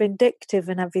and vindictive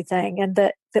and everything, and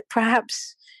that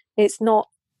perhaps it's not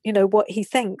what he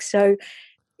thinks. So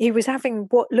he was having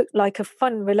what looked like a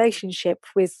fun relationship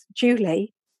with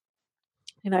Julie.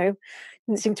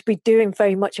 Didn't seem to be doing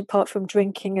very much apart from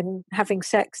drinking and having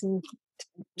sex and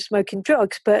smoking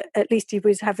drugs, but at least he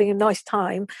was having a nice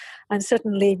time. And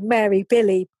suddenly Mary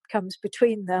Billy comes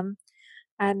between them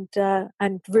and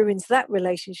ruins that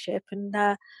relationship. And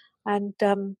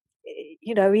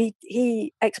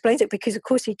he explains it because, of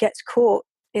course, he gets caught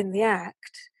in the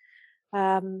act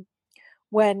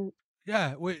when.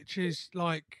 Yeah, which is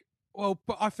like, well,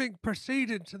 but I think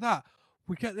preceding to that,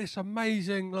 we get this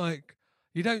amazing, like,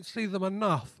 you don't see them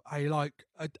enough, a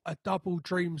double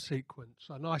dream sequence,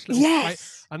 a nice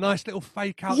little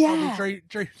fake out double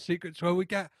dream sequence where we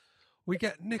get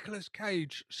Nicolas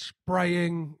Cage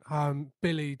spraying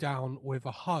Billy down with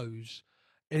a hose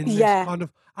in this kind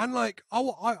of, and like,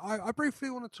 I briefly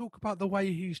want to talk about the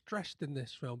way he's dressed in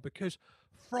this film, because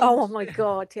my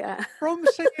God, yeah. From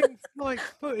seeing like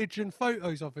footage and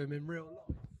photos of him in real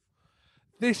life,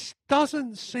 this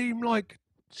doesn't seem like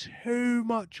too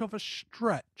much of a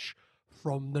stretch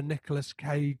from the Nicolas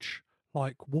Cage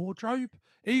like wardrobe,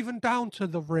 even down to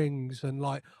the rings and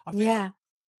like. I think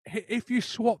if you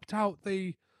swapped out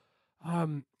the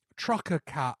trucker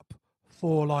cap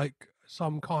for like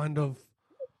some kind of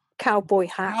cowboy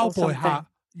hat,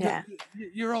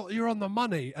 you're on the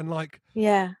money, and like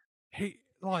he.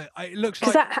 Like it looks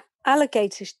like that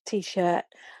alligator t-shirt.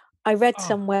 I read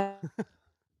somewhere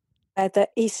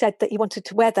that he said that he wanted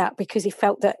to wear that because he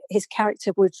felt that his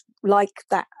character would like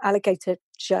that alligator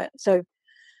shirt. So,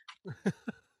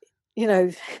 he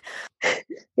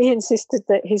insisted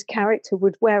that his character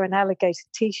would wear an alligator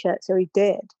t-shirt, so he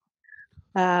did.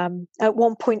 At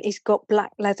one point, he's got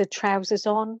black leather trousers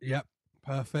on. Yep,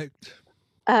 perfect.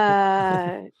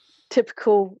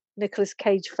 Typical Nicolas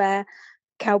Cage fare.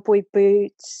 Cowboy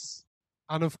boots,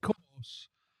 and of course,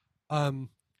 after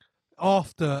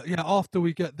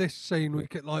we get this scene, we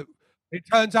get like, it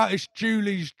turns out it's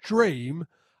Julie's dream,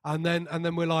 and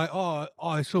then we're like, oh,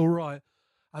 it's all right,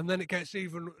 and then it gets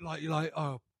even like, you're like,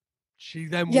 oh, she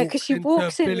then Yeah, walks because she into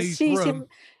walks in and Billy's sees room. him,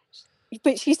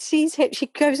 but she sees him. She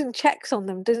goes and checks on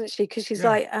them, doesn't she? Because she's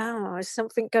like, "Oh, there's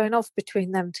something going off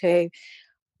between them two."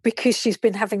 Because she's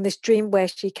been having this dream where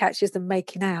she catches them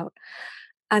making out,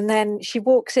 and then she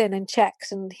walks in and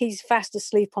checks, and he's fast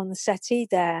asleep on the settee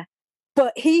there.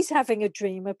 But he's having a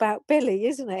dream about Billy,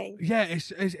 isn't he? Yeah,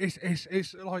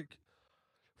 it's like,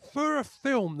 for a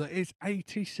film that is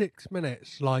 86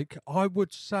 minutes, like, I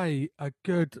would say a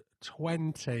good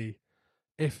 20,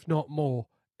 if not more,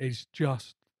 is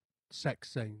just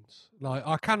sex scenes. Like,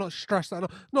 I cannot stress that.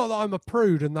 Not that I'm a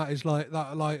prude and that is like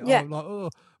that. Like, Yeah. I'm like, oh,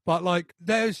 but like,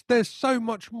 there's so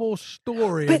much more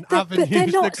story But and avenues. they're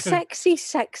not that can... sexy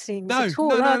sex scenes No, at all,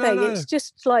 no, are no, they? no. It's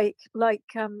just like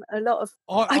a lot of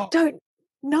I I don't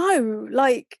know,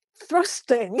 like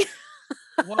thrusting.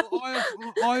 Well,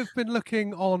 I've been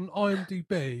looking on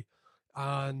IMDb,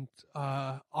 and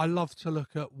I love to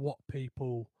look at what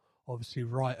people obviously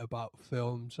write about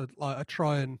films. Like, I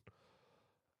try and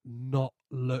not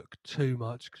look too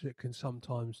much because it can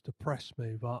sometimes depress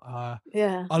me. But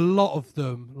Yeah. a lot of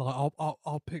them, like,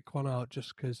 I'll pick one out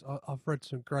just because I've read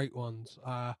some great ones.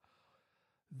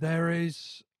 There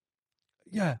is,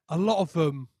 yeah, a lot of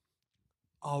them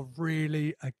are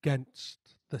really against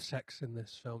the sex in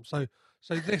this film. So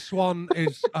this one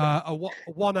is a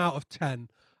 1 out of 10,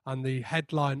 and the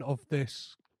headline of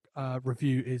this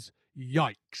review is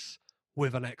 "Yikes!"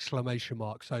 with an exclamation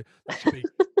mark. So that should be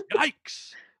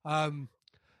yikes.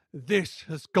 This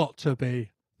has got to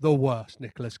be the worst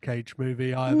Nicolas Cage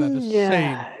movie I have ever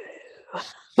seen.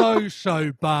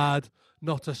 So bad.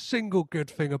 Not a single good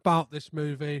thing about this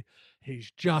movie.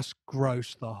 He's just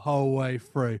gross the whole way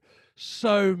through.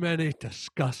 So many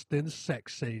disgusting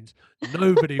sex scenes.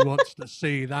 Nobody wants to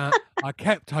see that. I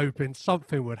kept hoping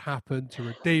something would happen to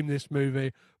redeem this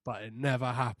movie, but it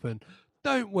never happened.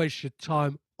 Don't waste your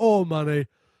time or money.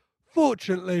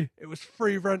 Fortunately, it was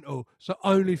free rental, so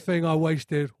only thing I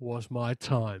wasted was my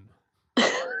time.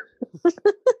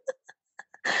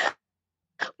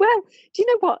 Well, do you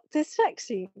know what? The sex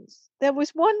scenes. There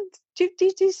was one. Did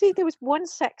you see? There was one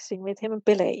sex scene with him and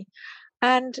Billy,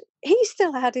 and he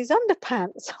still had his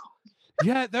underpants on.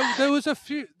 Yeah, there was a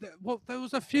few. Well, there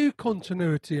was a few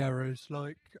continuity errors.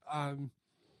 Like,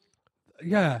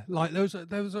 yeah, like there was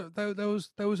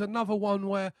another one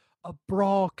where a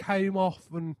bra came off,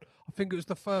 and I think it was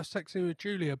the first sex scene with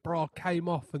Julia. Bra came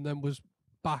off and then was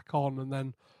back on, and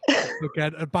then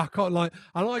again and back on. Like,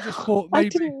 and I just thought maybe I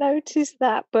didn't notice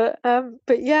that, but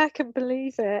yeah, I can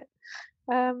believe it.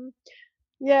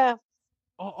 Yeah.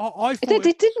 I thought They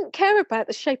didn't care about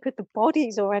the shape of the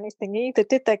bodies or anything either,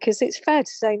 did they? Because it's fair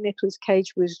to say Nicolas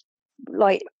Cage was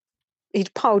like,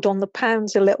 he'd piled on the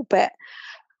pounds a little bit.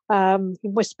 He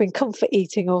must have been comfort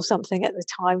eating or something at the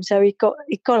time, so he got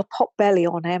a pot belly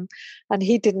on him, and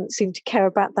he didn't seem to care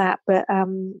about that. But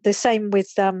the same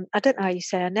with I don't know how you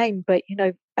say her name, but you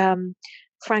know,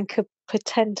 Franca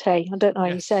Potente. I don't know how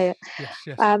you say it.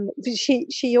 Yes.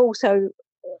 She also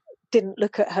didn't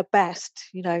look at her best,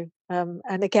 you know.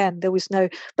 And again, there was no.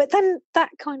 But then that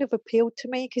kind of appealed to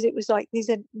me because it was like, these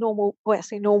are normal. Well, I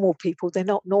say normal people. They're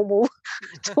not normal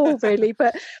at all, really.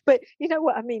 But you know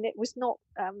what I mean. It was not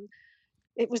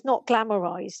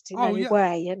glamorized in any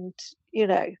way, and you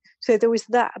know. So there was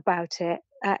that about it.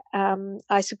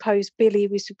 I suppose Billy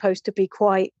was supposed to be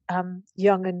quite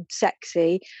young and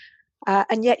sexy,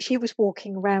 and yet she was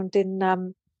walking around in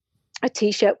a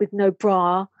t-shirt with no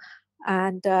bra.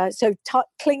 And so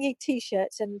clingy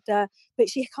t-shirts, and but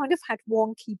she kind of had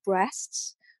wonky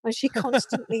breasts, and she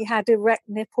constantly had erect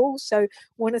nipples. So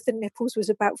one of the nipples was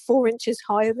about 4 inches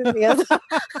higher than the other.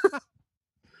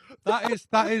 that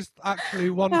is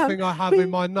actually one thing I have in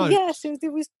my notes. Yeah, so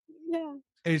there was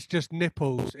It's just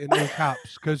nipples in all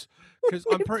caps because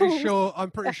I'm pretty sure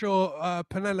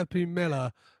Penelope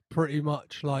Miller pretty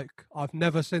much, like, I've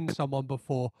never seen someone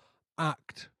before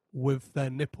act with their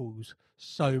nipples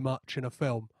so much in a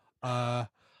film.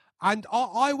 And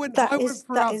I went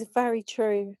that is very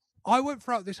true. I went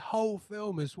throughout this whole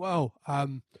film as well,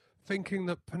 thinking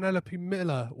that Penelope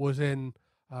Miller was in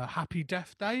Happy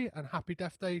Death Day and Happy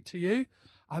Death Day to You,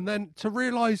 and then to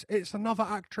realise it's another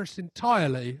actress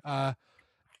entirely. But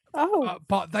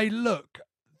they look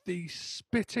the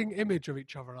spitting image of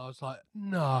each other, and I was like,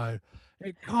 no,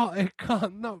 it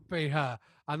can't not be her.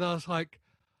 And I was like,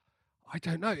 I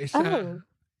don't know. It's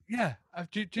yeah.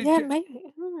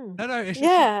 Maybe. No, it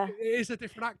is a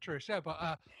different actress. Yeah,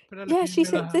 but Penelope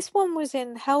Miller. This one was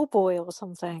in Hellboy or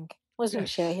something, wasn't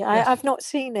she? Yes. I've not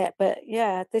seen it, but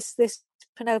yeah, this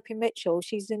Penelope Mitchell,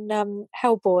 she's in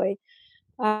Hellboy,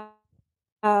 and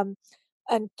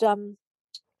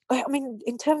I mean,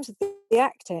 in terms of the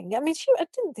acting, I mean, I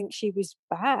didn't think she was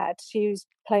bad. She was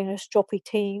playing a stroppy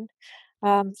teen,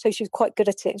 so she was quite good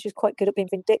at it, and she was quite good at being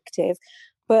vindictive.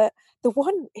 But the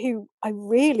one who I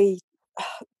really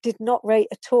did not rate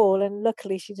at all, and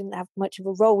luckily she didn't have much of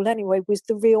a role anyway, was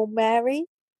the real Mary,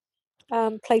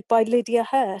 played by Lydia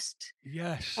Hurst.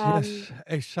 Yes,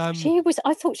 it's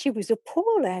I thought she was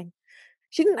appalling.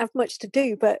 She didn't have much to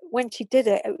do, but when she did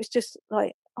it, it was just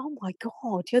like, oh my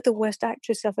God, you're the worst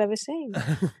actress I've ever seen.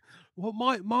 Well,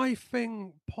 my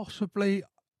thing, possibly,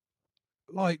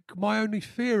 like, my only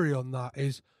theory on that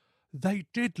is they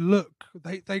did look,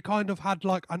 they kind of had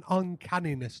like an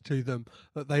uncanniness to them,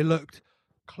 that they looked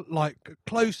like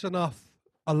close enough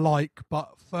alike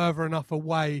but further enough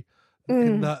away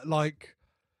in that, like,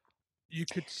 you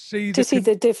could see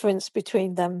the difference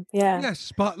between them. Yeah.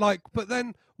 Yes, but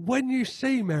then when you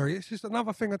see Mary, it's just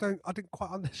another thing I didn't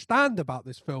quite understand about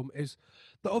this film, is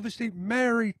that obviously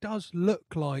Mary does look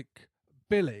like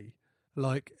Billy,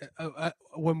 like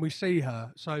when we see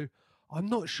her. So I'm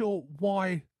not sure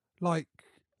why, like,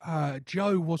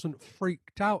 Joe wasn't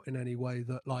freaked out in any way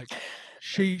that, like,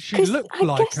 she looked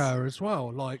like her as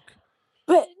well, like.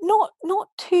 But not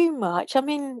too much. I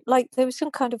mean, like, there was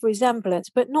some kind of resemblance,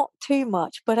 but not too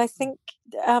much. But I think,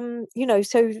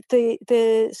 so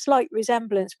the slight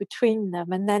resemblance between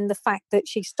them, and then the fact that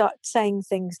she started saying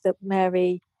things that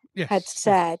Mary had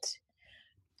said,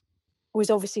 was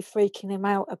obviously freaking him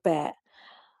out a bit.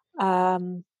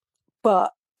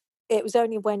 But it was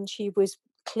only when she was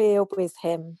clear with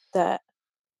him that,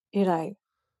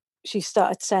 she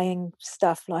started saying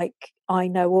stuff like, I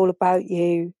know all about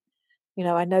you.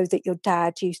 I know that your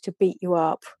dad used to beat you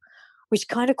up, which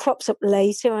kind of crops up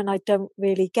later, and I don't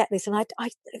really get this. And I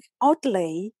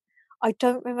oddly, I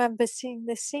don't remember seeing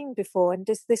this scene before. And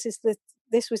this was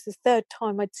the third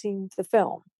time I'd seen the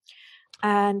film.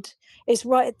 And it's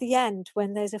right at the end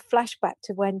when there's a flashback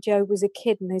to when Joe was a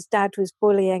kid and his dad was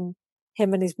bullying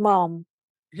him and his mom,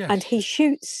 and he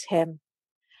shoots him.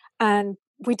 And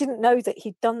we didn't know that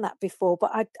he'd done that before, but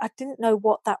I didn't know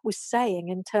what that was saying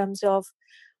in terms of,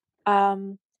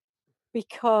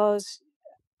 because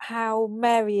how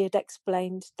Julie had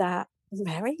explained that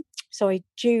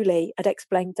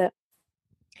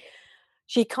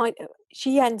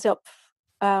she ends up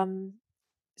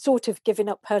sort of giving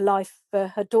up her life for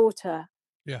her daughter.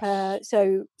 Yes.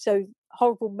 So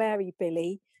horrible Mary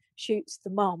Billy shoots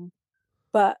the mum,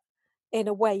 but in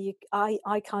a way,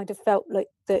 I kind of felt like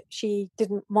that she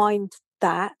didn't mind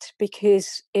that,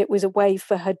 because it was a way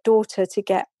for her daughter to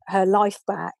get her life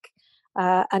back.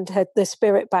 And the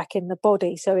spirit back in the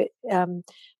body. So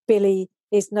Billy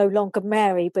is no longer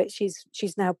Mary, but she's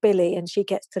now Billy, and she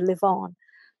gets to live on.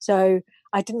 So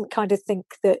I didn't kind of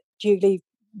think that Julie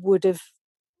would have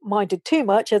minded too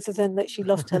much, other than that she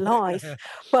lost her life.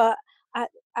 But at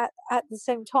the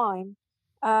same time,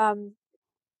 I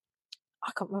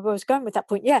can't remember where I was going with that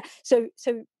point. Yeah. So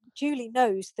Julie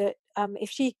knows that if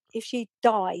she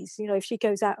dies, if she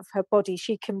goes out of her body,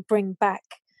 she can bring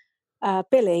back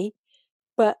Billy.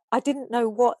 But I didn't know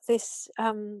what this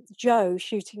Joe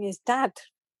shooting his dad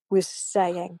was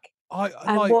saying,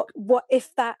 what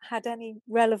if that had any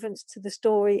relevance to the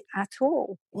story at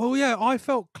all. Well, yeah, I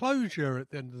felt closure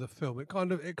at the end of the film. It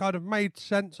kind of made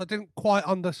sense. I didn't quite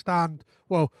understand.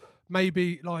 Well,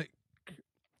 maybe like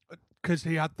because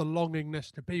he had the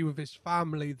longingness to be with his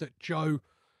family, that Joe,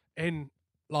 in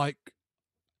like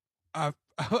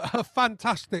a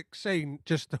fantastic scene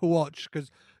just to watch, because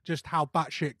just how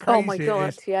batshit crazy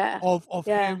it is, of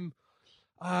him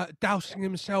dousing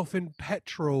himself in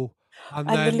petrol, and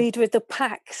then the leader of the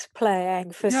Pax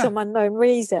playing for some unknown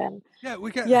reason.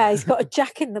 He's got a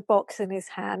Jack in the Box in his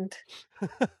hand,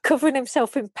 covering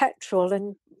himself in petrol,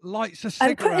 and lights a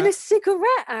cigarette, and putting a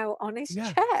cigarette out on his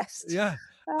chest. Yeah,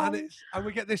 and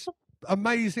we get this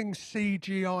amazing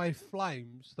CGI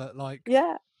flames that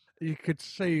you could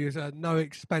see as no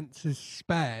expenses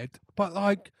spared. But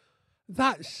like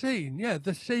that scene,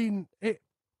 the scene, it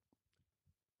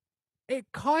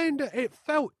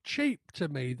felt cheap to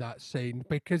me, that scene,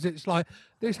 because it's like,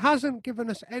 this hasn't given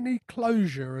us any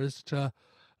closure as to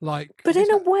like. But in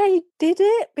a way, did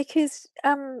it? Because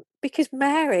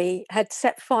Mary had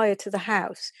set fire to the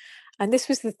house. And this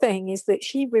was the thing, is that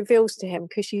she reveals to him,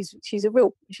 because she's a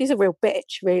real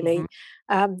bitch, really.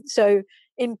 Mm-hmm. So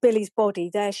in Billy's body,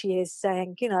 there she is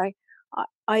saying,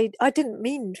 I didn't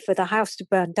mean for the house to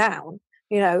burn down.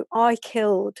 I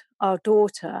killed our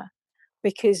daughter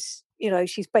because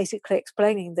she's basically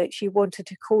explaining that she wanted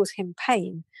to cause him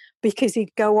pain because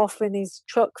he'd go off in his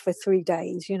truck for 3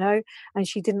 days, and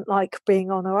she didn't like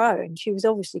being on her own. She was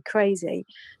obviously crazy.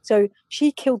 So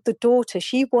she killed the daughter.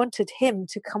 She wanted him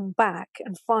to come back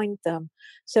and find them.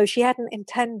 So she hadn't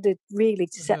intended really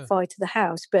to set fire to the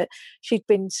house, but she'd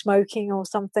been smoking or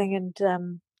something,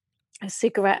 and a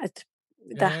cigarette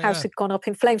the house had gone up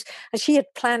in flames, and she had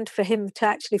planned for him to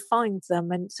actually find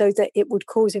them, and so that it would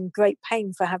cause him great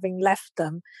pain for having left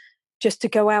them, just to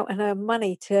go out and earn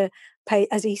money to pay,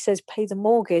 as he says, pay the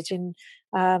mortgage and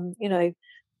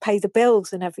pay the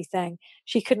bills and everything.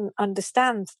 She couldn't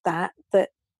understand that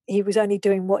he was only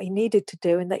doing what he needed to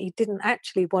do, and that he didn't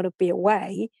actually want to be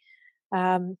away.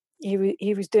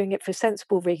 He was doing it for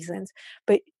sensible reasons,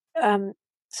 but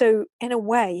so in a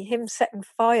way, him setting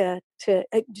fire to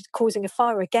causing a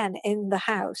fire again in the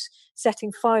house,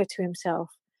 setting fire to himself,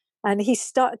 and he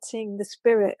started seeing the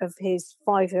spirit of his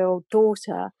 5-year-old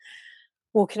daughter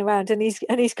walking around, and he's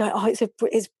going, oh, it's a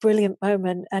brilliant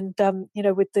moment, and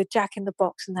with the Jack in the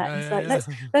Box and that, he's like,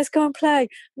 let's go and play,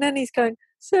 and then he's going,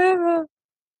 Sarah,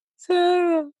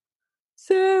 Sarah,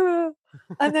 Sarah.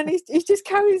 And then he just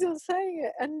carries on saying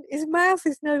it, and his mouth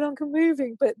is no longer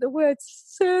moving, but the words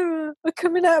Sarah are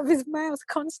coming out of his mouth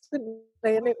constantly.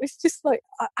 And it was just like,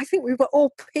 I think we were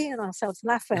all peeing ourselves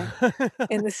laughing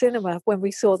in the cinema when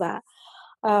we saw that.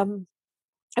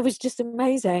 It was just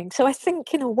amazing. So I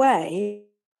think in a way,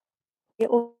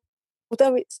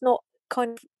 although it's not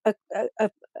kind of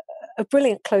a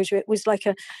brilliant closure, it was like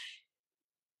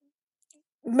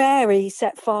Mary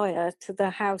set fire to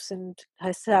the house and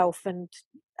herself, and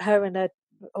her and her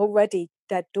already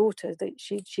dead daughter that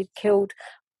she'd killed,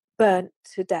 burnt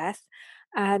to death,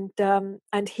 and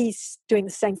he's doing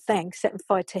the same thing, setting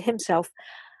fire to himself,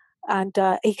 and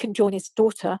he can join his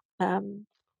daughter.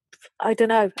 I don't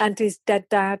know, and his dead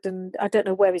dad, and I don't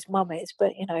know where his mum is,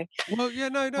 but Well, yeah,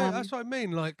 no, that's what I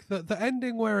mean. Like the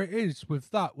ending where it is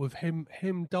with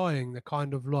him dying, the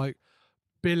kind of like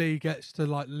Billy gets to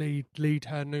like lead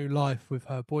her new life with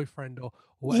her boyfriend or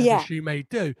whatever she may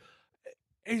do,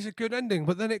 is a good ending.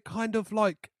 But then it kind of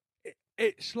like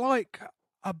it's like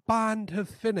a band have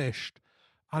finished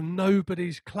and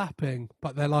nobody's clapping,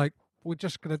 but they're like, we're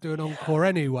just going to do an encore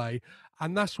anyway.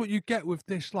 And that's what you get with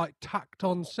this like tacked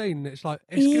on scene. It's like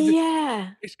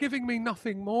it's giving me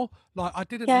nothing more. Like I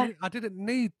didn't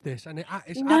need this, and it's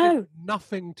added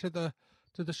nothing to the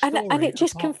story, and it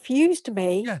just confused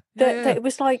me that it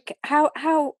was like, how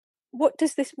what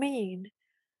does this mean?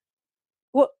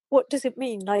 What does it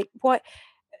mean? Like, what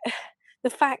the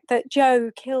fact that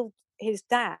Joe killed his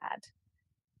dad,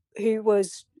 who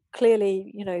was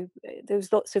clearly, there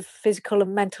was lots of physical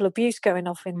and mental abuse going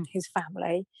off in his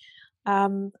family.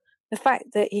 The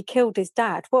fact that he killed his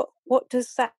dad, what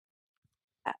does that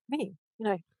mean?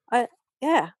 I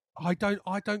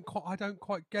don't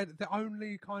quite get it. The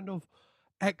only kind of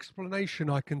explanation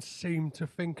I can seem to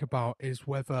think about is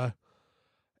whether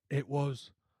it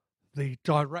was the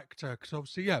director, because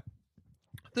obviously,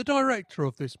 the director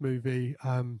of this movie,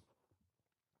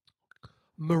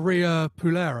 Maria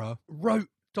Pulera, wrote,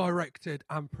 directed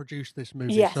and produced this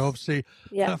movie. Yes. So obviously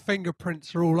her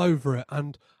fingerprints are all over it,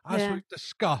 and as we've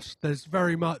discussed, there's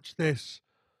very much this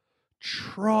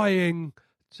trying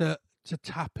to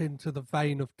tap into the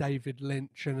vein of David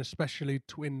Lynch and especially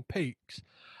Twin Peaks,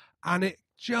 and it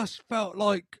just felt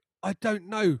like, I don't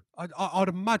know, I'd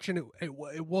imagine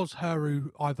it was her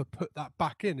who either put that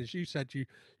back in, as you said, you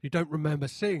don't remember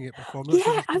seeing it before.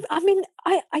 I mean,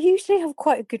 I usually have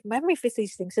quite a good memory for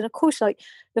these things, and of course, like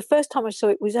the first time I saw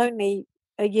it was only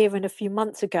a year and a few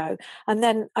months ago, and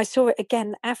then I saw it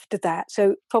again after that,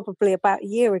 so probably about a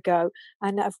year ago,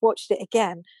 and I've watched it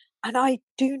again, and I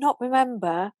do not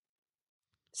remember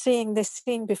seeing this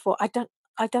scene before. I don't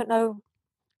know.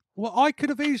 Well, I could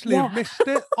have easily have missed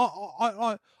it.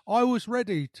 I was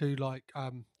ready to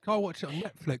I watched it on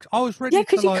Netflix. I was ready. Yeah,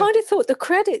 because you kind of thought the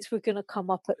credits were going to come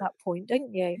up at that point,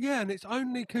 didn't you? Yeah, and it's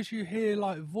only because you hear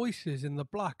like voices in the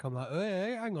black. I'm like,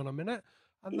 hey, hang on a minute,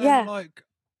 and then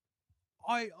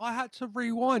I had to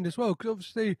rewind as well, because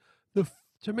obviously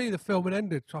to me the film had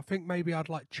ended. So I think maybe I'd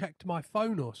like checked my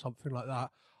phone or something like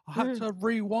that. I had to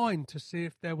rewind to see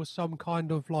if there was some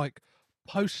kind of like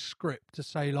postscript to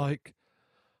say like,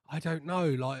 I don't know,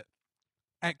 like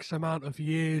X amount of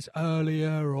years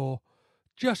earlier, or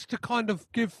just to kind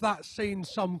of give that scene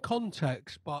some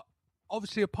context. But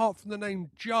obviously, apart from the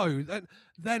name Joe,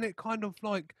 then it kind of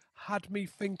like had me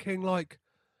thinking like,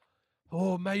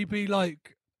 oh, maybe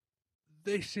like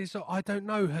this is, I don't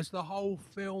know, has the whole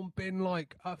film been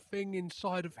like a thing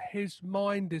inside of his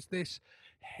mind? Is this,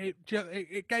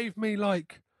 it gave me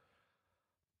like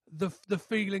the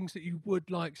feelings that you would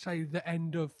like, say, the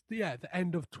end of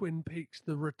Twin Peaks,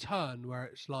 The Return, where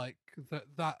it's like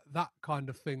that kind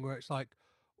of thing, where it's like,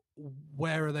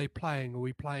 where are they playing? Are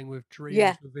we playing with dreams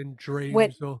Yeah. within dreams,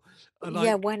 When, or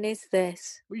yeah, like? when is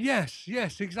this?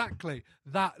 Yes, exactly.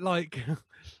 That like,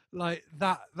 like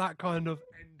that kind of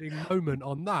ending moment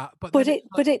on that. But then it's like,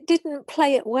 But it didn't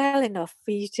play it well enough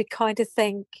for you to kind of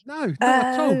think, no, not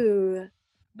at all. oh,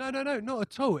 No, not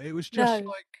at all. It was just no,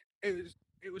 like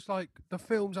it was like the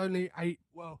film's only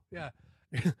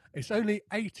it's only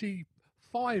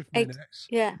 85 minutes.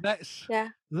 yeah, Let's yeah.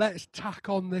 let's tack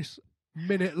on this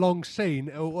minute-long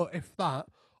scene, or if that,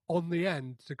 on the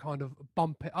end to kind of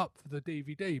bump it up for the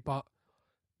DVD. But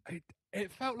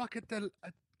it felt like I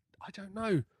don't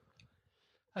know,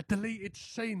 a deleted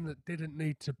scene that didn't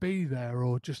need to be there,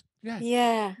 or just Yeah.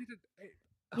 yeah.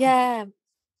 Yeah.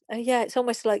 Yeah, it's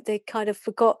almost like they kind of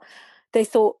forgot. They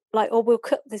thought like, oh, we'll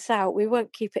cut this out. We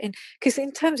won't keep it in. Because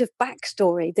in terms of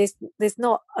backstory, there's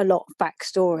not a lot of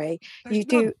backstory. There's You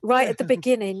do none. right Yeah. at the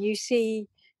beginning. You see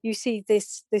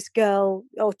this girl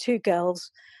or two girls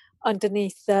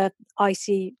underneath the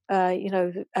icy, a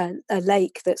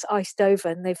lake that's iced over,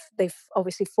 and they've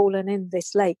obviously fallen in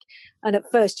this lake. And at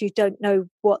first, you don't know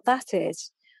what that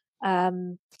is.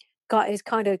 It's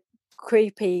kind of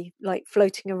creepy, like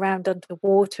floating around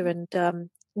underwater and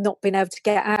not being able to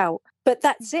get out. But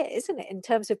that's it, isn't it, in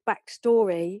terms of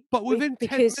backstory? But within 10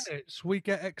 because minutes, we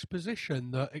get exposition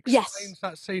that yes, explains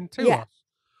that scene to yeah, us.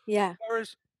 yeah,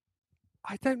 Whereas,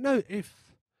 I don't know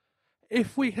if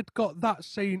we had got that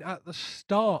scene at the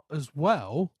start as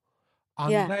well,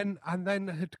 and yeah, then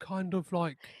had kind of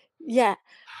like yeah,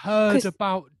 heard 'cause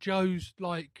about Joe's,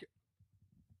 like,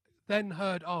 then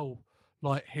heard, oh,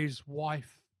 like his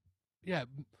wife, yeah,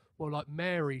 well, like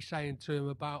Mary saying to him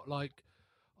about like,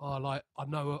 oh, like I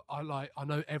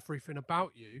know everything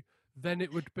about you. Then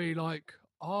it would be like,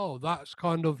 oh, that's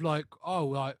kind of like, oh,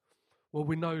 like, well,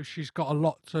 we know she's got a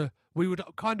lot to. We would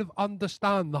kind of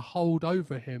understand the hold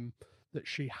over him that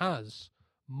she has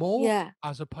more, yeah.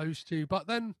 as opposed to. But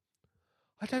then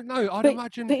I don't know. I'd But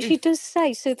imagine she if does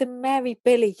say, so the Mary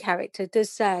Billy character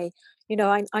does say,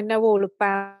 I know all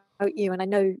about you, and I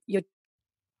know your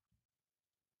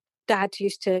dad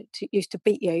used to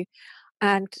beat you,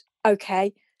 and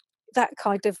okay, that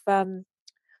kind of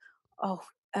oh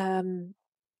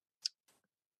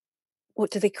what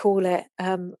do they call it?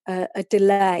 A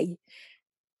delay.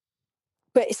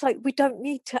 But it's like we don't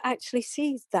need to actually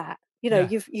see that. yeah,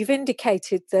 You've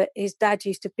indicated that his dad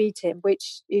used to beat him,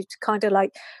 which is kind of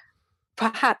like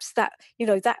perhaps that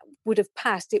that would have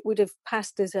passed. It would have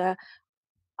passed as a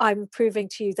I'm proving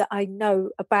to you that I know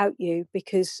about you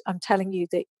because I'm telling you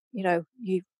that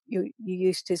you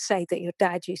used to say that your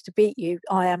dad used to beat you.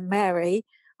 I am Mary.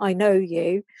 I know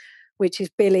you, which is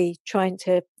Billy trying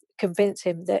to convince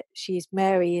him that she's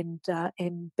Mary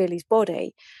in Billy's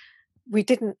body. We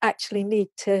didn't actually need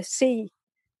to see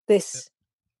this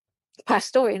past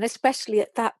story, and especially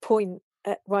at that point,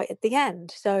 right at the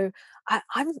end. So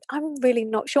I'm really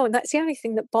not sure, and that's the only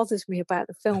thing that bothers me about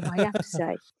the film, I have to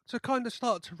say. To kind of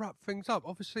start to wrap things up,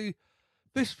 obviously,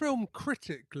 this film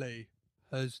critically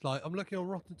has, like, I'm looking on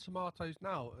Rotten Tomatoes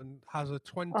now and has a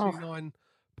 29%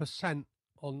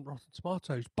 on Rotten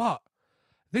Tomatoes, but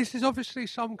this is obviously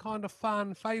some kind of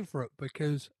fan favourite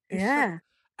because it's an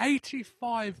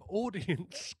 85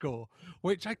 audience score,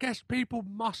 which I guess people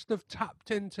must have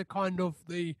tapped into kind of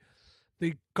the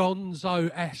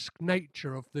Gonzo-esque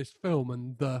nature of this film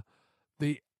and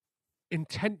the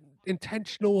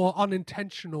intentional or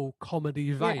unintentional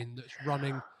comedy vein that's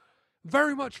running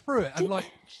very much through it. And like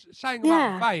saying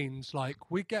about veins, like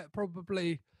we get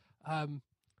probably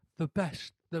the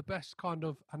best kind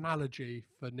of analogy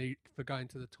for going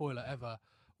to the toilet ever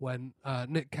when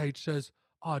Nick Cage says,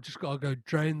 oh, I just gotta go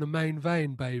drain the main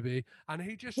vein, baby. And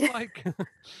he just like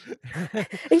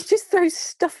he just throws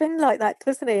stuff in like that,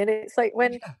 doesn't he? And it's like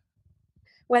when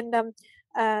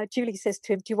Julie says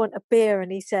to him, do you want a beer?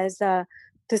 And he says,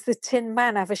 does the Tin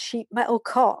Man have a sheet metal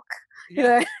cock?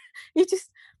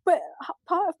 But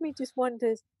part of me just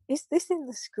wonders, is this in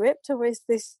the script or is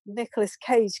this Nicolas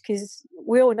Cage? Because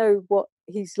we all know what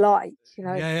he's like,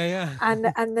 Yeah. And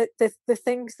the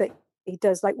things that he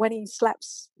does, like when he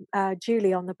slaps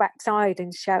Julie on the backside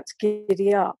and shouts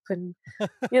 "Giddy up," and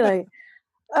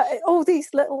all these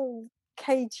little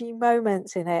cagey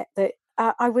moments in it that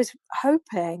I was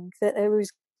hoping that there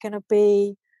was going to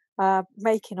be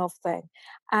making of thing.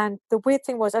 And the weird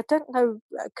thing was, I don't know,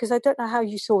 because I don't know how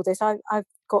you saw this. I've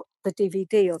got the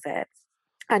DVD of it,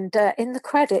 and in the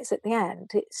credits at the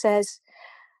end it says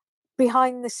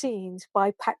behind the scenes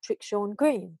by Patrick Sean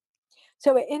Green.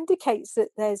 So it indicates that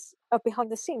there's a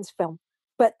behind-the-scenes film,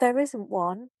 but there isn't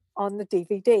one on the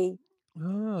DVD.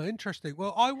 Oh, interesting.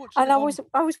 Well, I watched And it I on...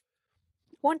 was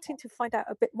wanting to find out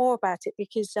a bit more about it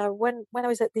because when I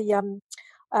was at the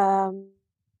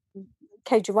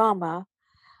Cagerama,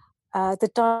 the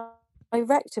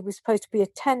director was supposed to be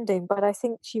attending, but I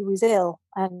think she was ill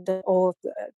and or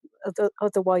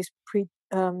otherwise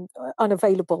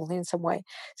unavailable in some way,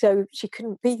 so she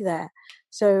couldn't be there.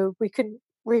 So we couldn't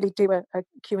really do a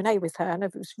Q&A with her, and I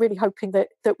was really hoping that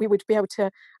we would be able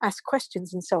to ask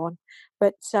questions and so on.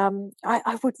 But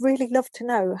I would really love to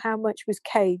know how much was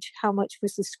Cage, how much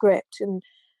was the script, and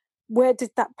where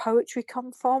did that poetry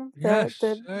come from?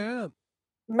 The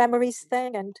memories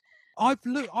thing. And I've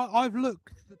looked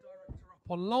the director up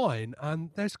online,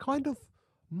 and there's kind of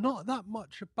not that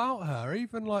much about her,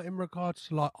 even like in regards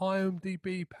to like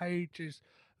IMDb page is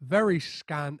very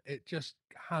scant. It just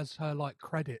has her like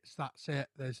credits, that's it.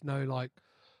 There's no like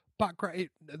background,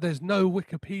 there's no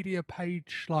Wikipedia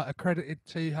page like accredited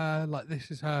to her. Like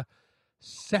this is her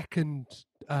second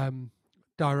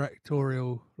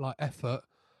directorial like effort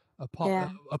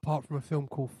apart from a film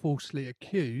called Falsely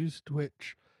Accused,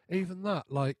 which even that,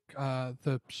 like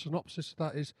the synopsis of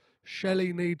that is: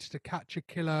 Shelley needs to catch a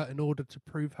killer in order to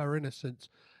prove her innocence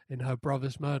in her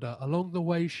brother's murder. Along the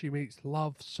way, she meets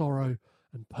love, sorrow,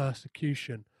 and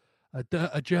persecution.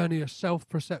 A journey of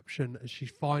self-perception as she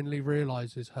finally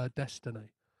realizes her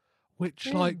destiny.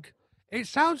 Which, like, it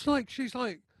sounds like she's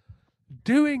like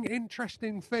doing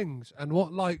interesting things, and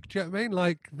what, like, do you know what I mean?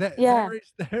 Like,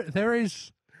 there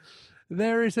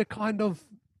is a kind of.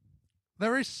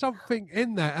 There is something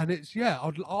in there, and it's I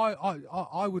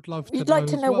would love to. You'd like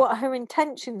to know what her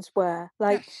intentions were.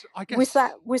 Like, yes, I guess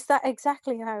was that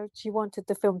exactly how she wanted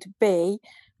the film to be?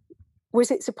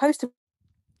 Was it supposed to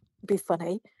be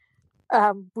funny?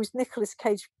 Was Nicolas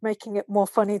Cage making it more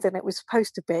funny than it was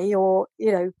supposed to be, or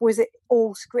was it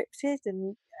all scripted?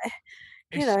 And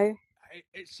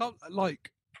it's something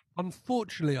like.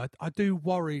 Unfortunately, I do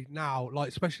worry now, like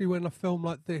especially when a film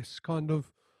like this kind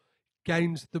of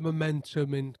gains the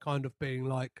momentum in kind of being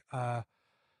like a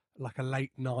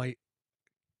late night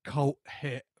cult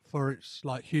hit for its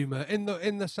like humor in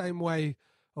the same way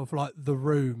of like The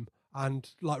Room, and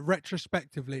like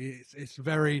retrospectively it's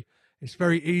very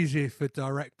easy for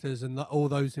directors and all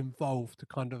those involved to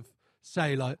kind of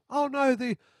say like, oh no,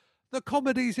 the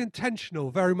comedy's intentional,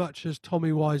 very much as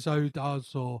Tommy Wiseau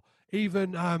does, or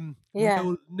even Neil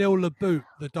LaBute,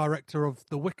 the director of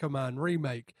the Wicker Man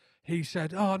remake. He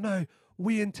said, oh no,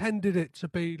 we intended it to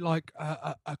be like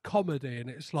a comedy. And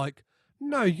it's like,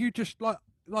 no, you just like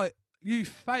you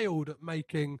failed at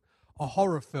making a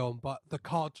horror film, but the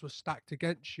cards were stacked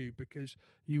against you because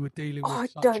you were dealing with I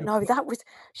don't know. That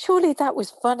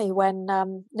was funny when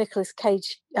Nicolas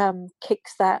Cage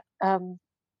kicks that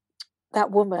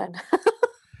woman.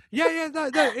 Yeah, no,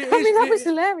 that was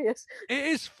hilarious. It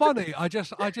is funny. I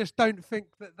just don't think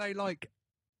that they like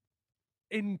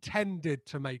intended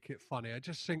to make it funny. I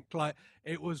just think like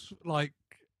it was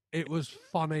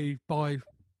funny by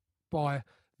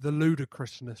the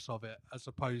ludicrousness of it, as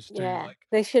opposed to like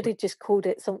they should have just called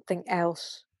it something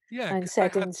else. Yeah, and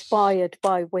said inspired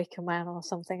by Wicker Man or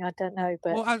something. I don't know,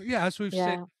 but as we've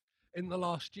said in the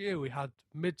last year, we had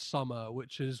Midsummer,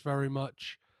 which is very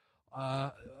much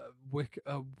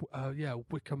Wicker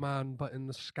Man, but in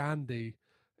the Scandi.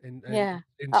 In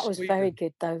that was Sweden. Very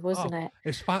good though, wasn't it?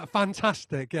 It's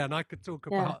fantastic. Yeah, and I could talk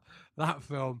about that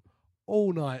film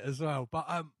all night as well.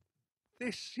 But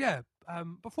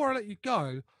before I let you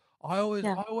go, I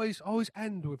always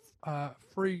end with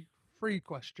three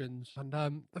questions, and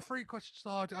the three questions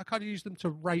are, I kind of use them to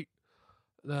rate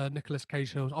the Nicolas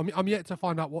Cage films. I'm yet to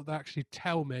find out what they actually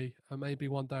tell me, and maybe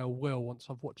one day I will once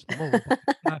I've watched them all.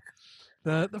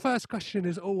 But, the first question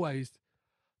is always: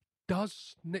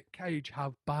 does Nick Cage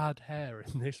have bad hair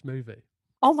in this movie?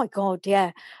 Oh my god,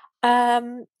 yeah.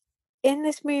 In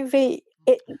this movie,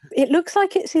 it looks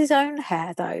like it's his own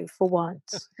hair though. For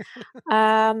once,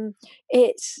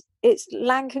 it's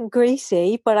lank and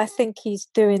greasy, but I think he's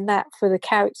doing that for the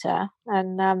character,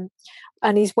 and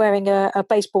he's wearing a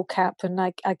baseball cap, and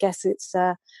I guess it's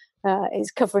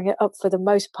covering it up for the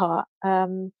most part.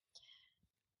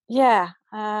 He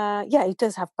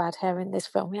does have bad hair in this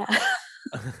film. Yeah.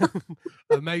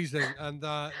 Amazing. And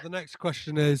the next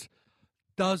question is: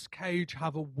 does Cage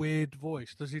have a weird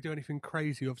voice? Does he do anything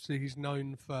crazy? Obviously, he's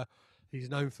known for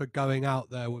going out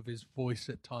there with his voice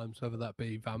at times, whether that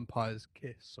be Vampire's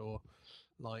Kiss or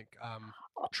like Oh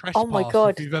my Trespass.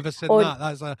 God. If you've ever seen Or,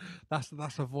 that,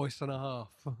 that's a voice and a half.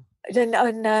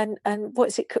 and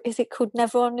what's it? Is it called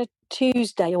Never on a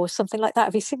Tuesday or something like that?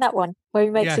 Have you seen that one where he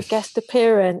makes a guest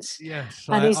appearance? Yes,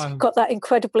 and he's got that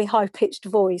incredibly high pitched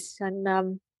voice.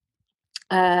 And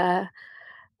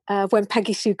when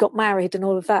Peggy Sue got married and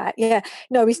all of that,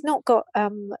 no, he's not got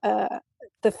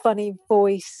the funny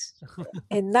voice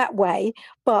in that way,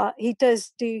 but he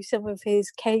does do some of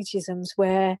his cageisms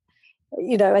where,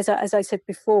 as I said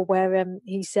before, where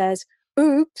he says,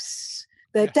 "Oops,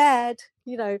 they're dead,"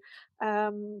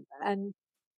 and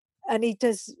he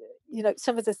does,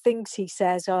 some of the things he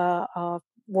says are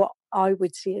what I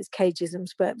would see as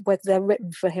cageisms, but whether they're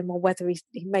written for him or whether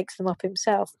he makes them up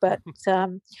himself. But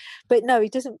no, he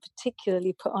doesn't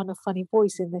particularly put on a funny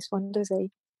voice in this one, does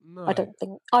he? No.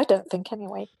 I don't think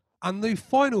anyway. And the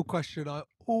final question I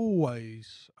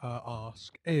always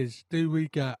ask is, do we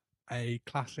get a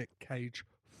classic Cage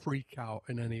freak out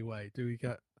in any way? Do we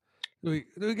get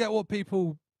what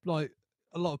people like?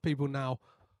 A lot of people now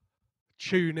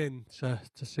tune in to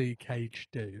see Cage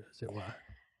do, as it were.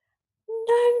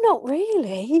 No, not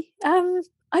really. I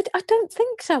don't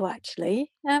think so,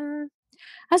 actually.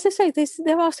 As I say,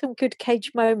 there are some good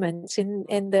Cage moments in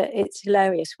that it's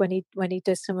hilarious when he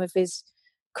does some of his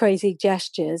crazy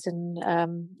gestures and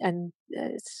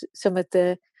some of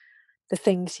the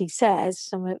things he says.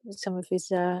 Some of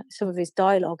his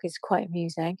dialogue is quite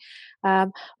amusing.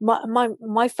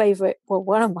 My favourite, well,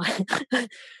 one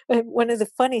of the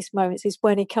funniest moments is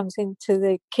when he comes into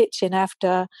the kitchen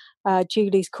after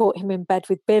Julie's caught him in bed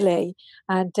with Billy,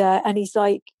 and he's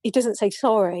like, he doesn't say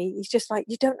sorry. He's just like,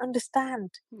 you don't understand.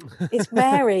 It's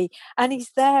Mary, and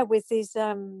he's there with his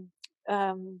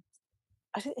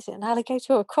I think, is it an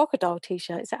alligator or a crocodile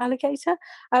t-shirt? Is it alligator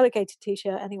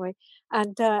t-shirt anyway,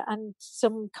 and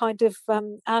some kind of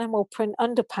animal print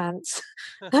underpants.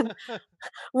 And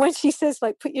when she says,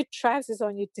 like, put your trousers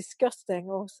on, you're disgusting,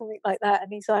 or something like that,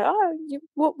 and he's like, oh,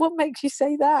 what makes you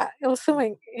say that, or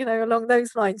something, along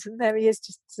those lines. And there he is,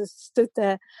 just stood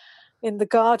there in the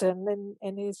garden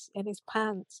in his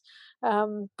pants.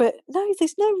 But no,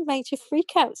 there's no major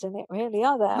freakouts in it, really,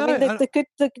 are there? No, I mean,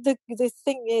 the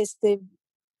thing is the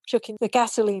chucking the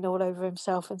gasoline all over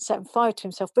himself and setting fire to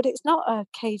himself, but it's not a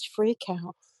Cage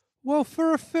freakout. Well,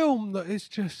 for a film that is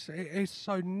just, it is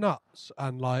so nuts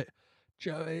and like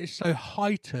it's so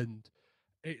heightened,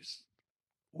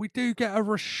 we do get a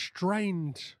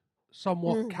restrained,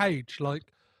 somewhat Cage. Like,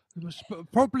 it was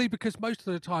probably because most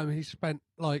of the time he spent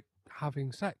like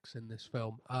having sex in this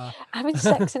film. Having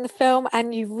sex in the film,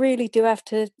 and you really do have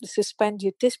to suspend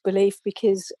your disbelief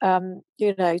because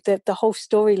the whole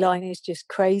storyline is just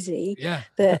crazy. Yeah.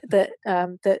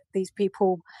 that these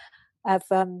people have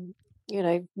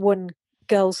one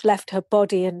girl's left her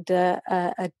body and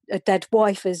a dead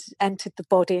wife has entered the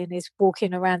body and is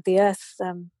walking around the earth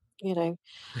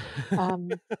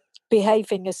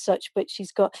behaving as such, but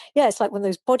she's got it's like one of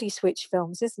those body switch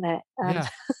films, isn't it?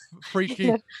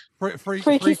 Freaky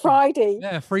Friday.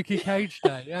 Yeah, Freaky Cage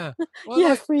Day. Yeah.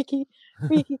 Well, Freaky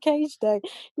Cage Day.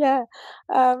 Yeah.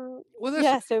 So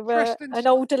an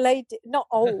older lady, not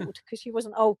old because she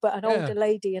wasn't old, but an older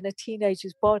lady in a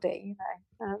teenager's body.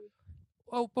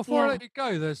 Well, before I let you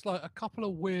go, there's like a couple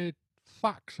of weird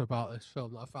facts about this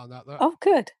film that I found out. Oh,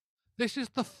 good. This is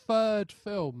the third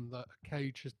film that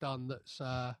Cage has done that's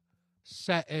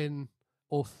set in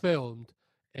or filmed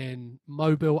in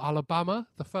Mobile, Alabama.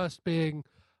 The first being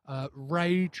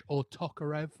Rage or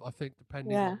Tokarev, I think,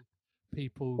 depending on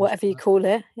people. Whatever you call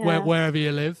it. Yeah. Wherever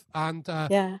you live. And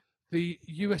the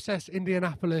USS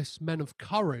Indianapolis Men of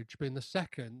Courage being the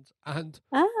second. And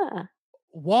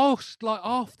whilst, like,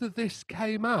 after this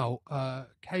came out,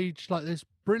 Cage, like, there's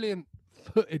brilliant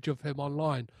footage of him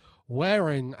online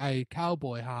wearing a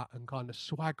cowboy hat and kind of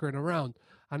swaggering around,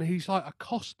 and he's like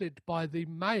accosted by the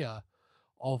mayor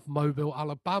of Mobile,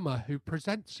 Alabama, who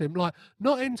presents him, like,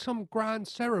 not in some grand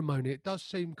ceremony. It does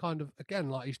seem kind of, again,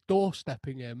 like he's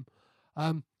doorstepping him.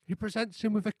 He presents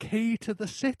him with a key to the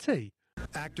city.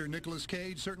 Actor Nicolas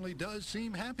Cage certainly does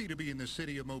seem happy to be in the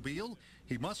city of Mobile.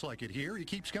 He must like it here. He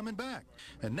keeps coming back.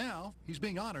 And now he's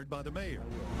being honored by the mayor.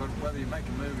 But whether you make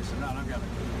a movie or not, I've got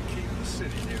a key to the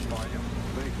city here for you.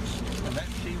 And that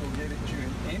key will get at you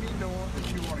in any door that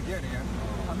you want to get in.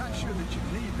 I'm not sure that you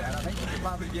need that. I think you can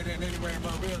probably get in anywhere in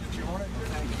Mobile that you want it.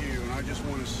 Thank you. And I just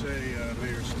want to say,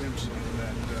 Mayor Stimson,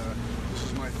 that this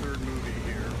is my third movie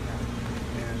here.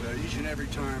 And each and every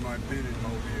time I've been in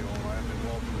Mobile, I've been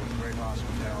welcomed with great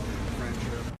hospitality and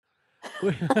friendship.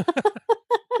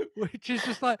 Which is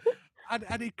just like,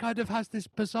 and he kind of has this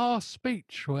bizarre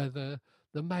speech where the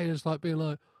mayor's like being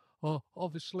like, well,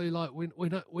 obviously, like we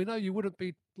know you wouldn't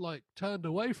be like turned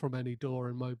away from any door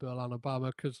in Mobile,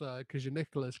 Alabama, because you're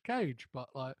Nicolas Cage. But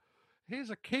like, here's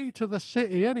a key to the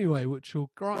city anyway, which will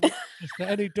grant access to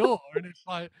any door. And it's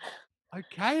like,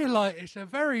 okay, like it's a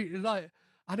very like,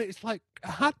 and it's like,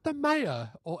 had the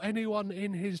mayor or anyone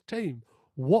in his team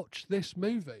watch this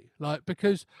movie, like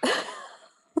because.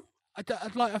 I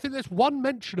think there's one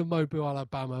mention of Mobile,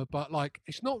 Alabama, but like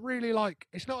it's not really like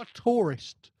it's not a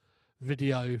tourist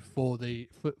video for the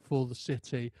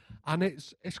city, and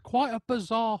it's quite a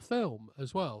bizarre film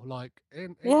as well. Like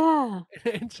in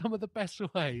some of the best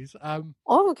ways. I'm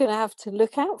going to have to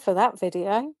look out for that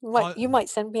video. You might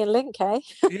send me a link, eh?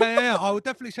 yeah. I will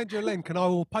definitely send you a link, and I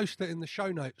will post it in the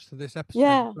show notes to this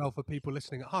episode as well for people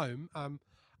listening at home.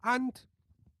 And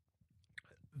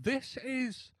this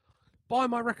is, by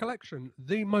my recollection,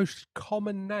 the most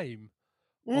common name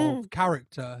of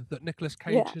character that Nicolas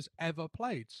Cage has ever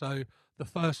played. So the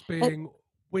first being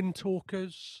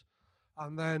Windtalkers,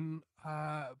 and then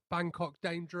Bangkok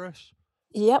Dangerous.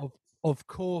 Yep. Of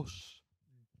course,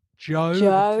 Joe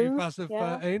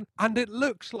 2013. And it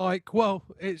looks like, well,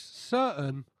 it's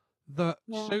certain that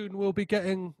soon we'll be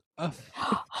getting a fifth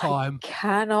time. I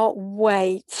cannot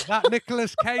wait. That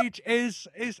Nicolas Cage is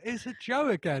a Joe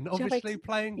again, obviously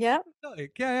playing. Yeah.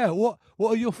 What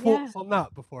are your thoughts on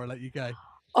that before I let you go?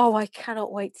 Oh, I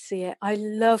cannot wait to see it. I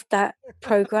loved that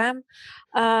program.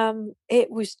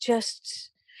 It was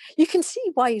just, you can see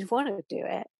why you'd want to do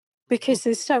it, because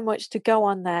there's so much to go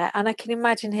on there, and I can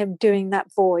imagine him doing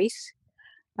that voice.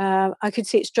 I could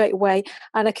see it straight away,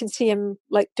 and I can see him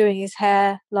like doing his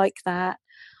hair like that.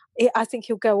 I think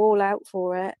he'll go all out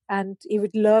for it, and he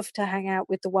would love to hang out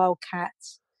with the wild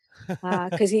cats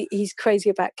because he's crazy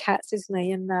about cats, isn't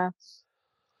he? And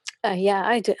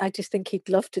I just think he'd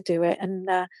love to do it, and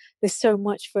there's so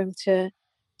much for him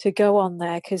to go on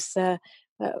there, because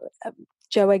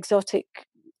Joe Exotic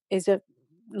is a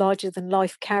larger than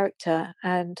life character,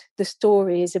 and the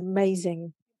story is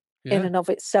amazing in and of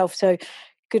itself. So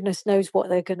goodness knows what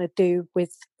they're going to do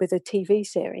with a TV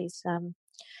series.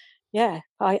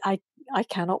 I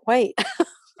cannot wait.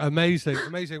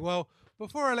 Amazing. Well,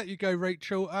 before I let you go,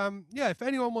 Rachel, if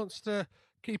anyone wants to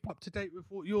keep up to date with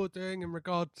what you're doing in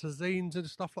regard to zines and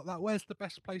stuff like that, where's the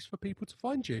best place for people to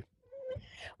find you?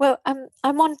 Well,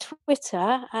 I'm on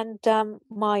Twitter, and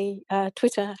my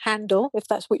Twitter handle, if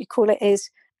that's what you call it, is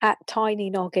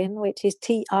 @TinyNoggin, which is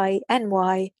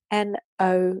TinyNoggin, and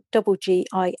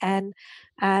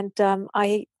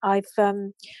I've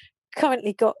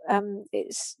currently got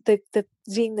it's the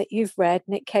zine that you've read,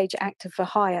 Nick Cage Actor for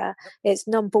Hire. It's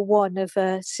number 1 of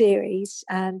a series,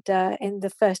 and in the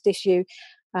first issue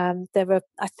there are,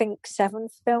 I think, 7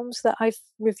 films that I've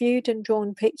reviewed and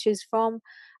drawn pictures from,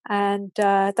 and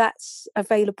that's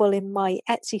available in my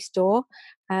Etsy store.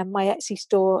 My Etsy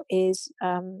store is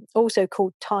also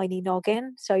called Tiny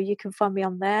Noggin, so you can find me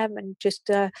on there, and just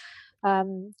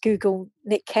Google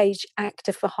Nick Cage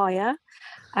Actor for Hire,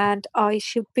 and I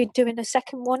should be doing a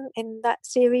second one in that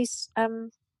series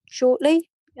shortly,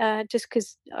 just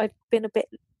because I've been a bit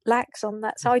lax on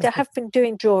that side. I have been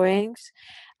doing drawings,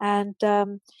 and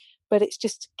but it's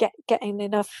just getting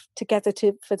enough together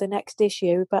for the next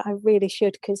issue. But I really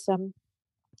should, because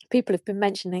people have been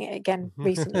mentioning it again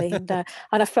recently, and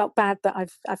I felt bad that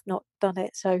I've not done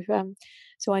it.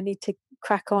 So I need to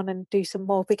crack on and do some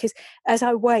more, because as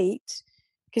I wait,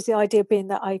 because the idea being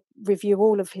that I review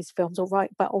all of his films or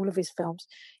write about all of his films,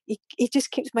 he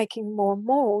just keeps making more and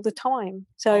more all the time.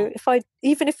 So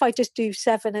even if I just do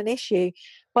 7 an issue,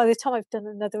 by the time I've done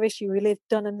another issue, we'll have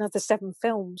done another 7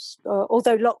 films.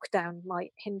 Although lockdown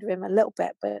might hinder him a little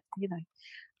bit, but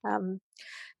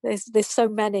there's so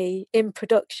many in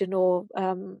production or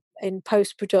in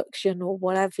post production or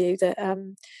whatever you, that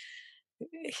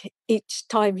each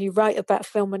time you write about a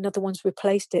film, another one's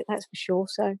replaced it. That's for sure.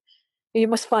 So you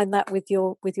must find that with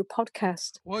your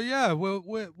podcast. Well, yeah,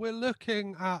 we're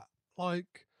looking at,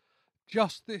 like,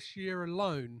 just this year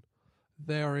alone,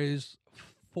 there is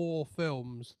 4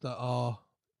 films that are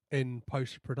in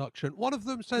post production. One of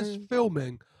them says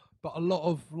filming, but a lot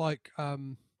of like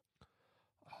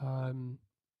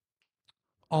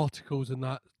articles and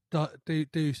that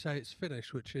do say it's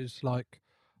finished, which is like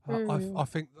I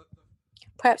think that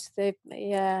perhaps the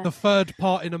third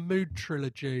part in a Mood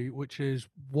trilogy, which is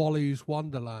Wally's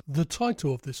Wonderland. The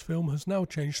title of this film has now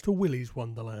changed to Willy's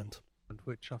Wonderland,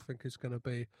 which I think is going to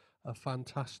be a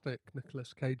fantastic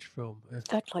Nicolas Cage film.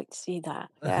 I'd like to see that.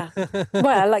 Yeah.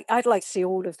 Well, I'd like to see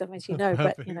all of them, as you know,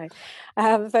 but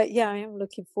but yeah, I am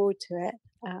looking forward to it.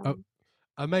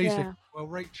 Amazing. Yeah. Well,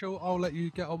 Rachel, I'll let you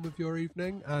get on with your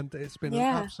evening, and it's been an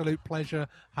absolute pleasure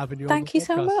having you on the podcast. Thank you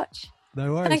so much.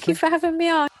 No worries. Thank you for having me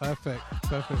on. Perfect.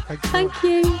 Thank you. Thank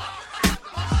you.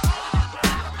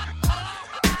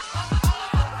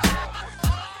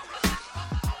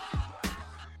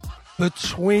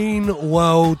 Between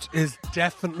Worlds is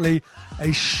definitely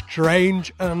a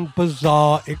strange and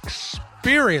bizarre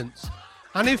experience.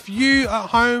 And if you at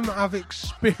home have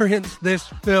experienced this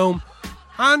film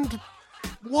and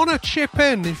want to chip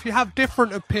in, if you have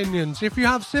different opinions, if you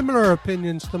have similar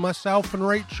opinions to myself and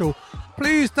Rachel,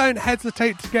 please don't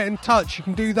hesitate to get in touch. You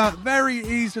can do that very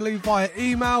easily via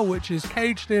email, which is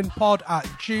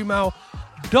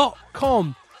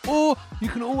cagedinpod@gmail.com. Or you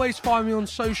can always find me on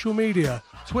social media,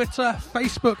 Twitter,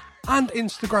 Facebook and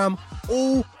Instagram,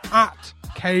 all at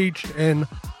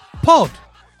CagedInPod.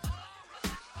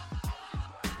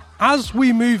 As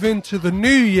we move into the new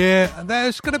year,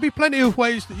 there's going to be plenty of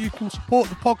ways that you can support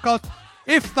the podcast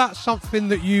if that's something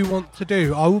that you want to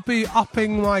do. I will be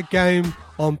upping my game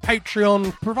on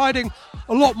Patreon, providing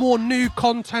a lot more new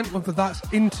content, whether that's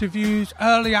interviews,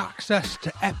 early access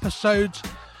to episodes,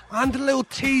 and little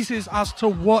teases as to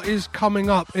what is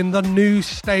coming up in the new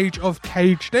stage of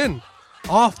Caged In.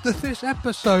 After this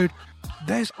episode,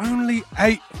 there's only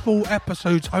 8 full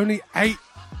episodes, only 8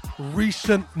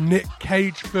 recent Nick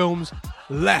Cage films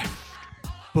left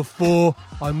before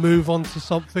I move on to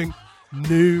something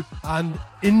new and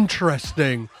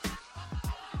interesting,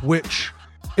 which,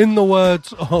 in the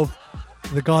words of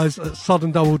the guys at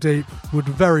Sudden Double Deep, would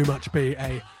very much be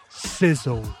a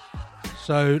sizzle.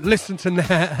 So listen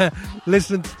to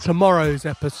tomorrow's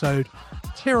episode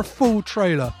to hear a full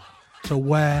trailer to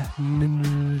where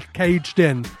Caged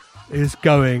In is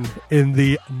going in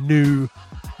the new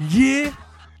year.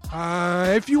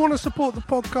 If you want to support the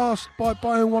podcast by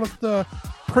buying one of the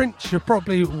prints, you're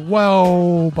probably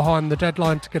well behind the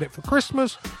deadline to get it for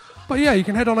Christmas. But yeah, you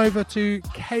can head on over to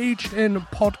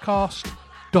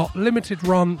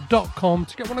cagedinpodcast.limitedrun.com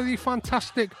to get one of the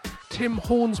fantastic Tim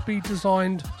Hornsby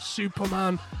designed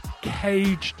Superman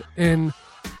Caged In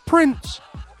prints.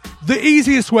 The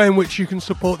easiest way in which you can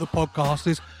support the podcast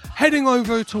is heading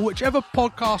over to whichever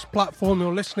podcast platform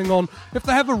you're listening on. If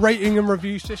they have a rating and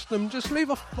review system, just leave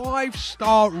a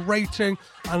 5-star rating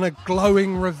and a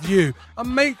glowing review.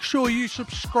 And make sure you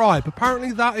subscribe.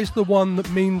 Apparently that is the one that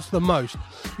means the most.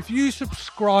 If you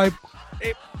subscribe,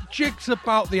 it jigs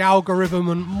about the algorithm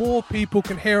and more people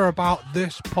can hear about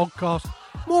this podcast.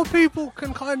 More people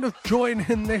can kind of join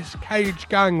in this Cage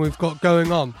gang we've got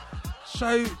going on.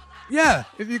 So yeah,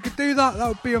 if you could do that, that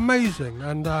would be amazing.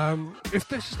 And if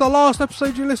this is the last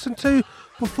episode you listen to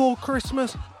before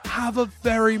Christmas, have a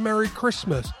very Merry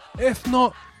Christmas. If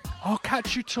not, I'll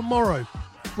catch you tomorrow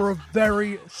for a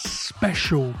very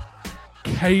special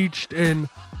Caged In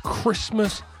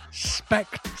Christmas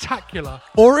spectacular.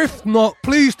 Or if not,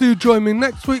 please do join me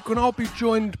next week when I'll be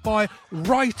joined by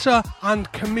writer and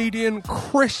comedian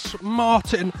Chris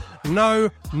Martin. No,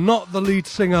 not the lead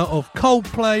singer of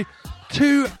Coldplay.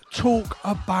 To talk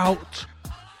about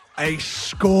A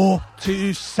Score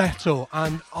to Settle.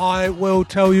 And I will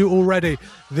tell you already,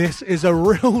 this is a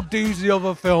real doozy of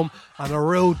a film and a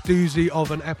real doozy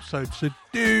of an episode. So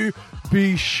do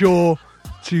be sure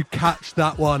to catch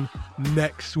that one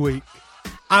next week.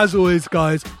 As always,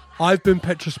 guys, I've been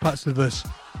Petros Patsidis.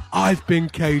 I've been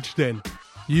Caged In.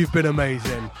 You've been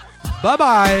amazing.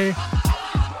 Bye-bye.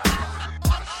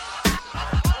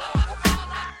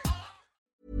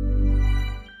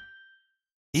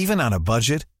 Even on a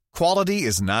budget, quality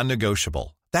is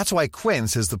non-negotiable. That's why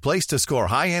Quince is the place to score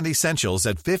high-end essentials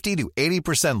at 50 to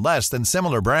 80% less than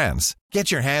similar brands.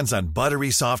 Get your hands on buttery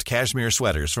soft cashmere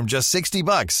sweaters from just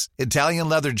 $60, Italian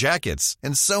leather jackets,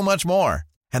 and so much more.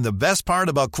 And the best part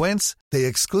about Quince, they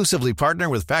exclusively partner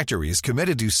with factories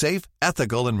committed to safe,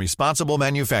 ethical, and responsible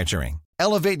manufacturing.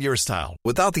 Elevate your style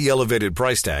without the elevated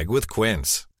price tag with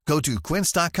Quince. Go to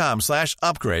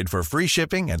quince.com/upgrade for free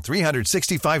shipping and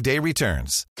 365-day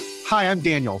returns. Hi, I'm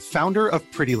Daniel, founder of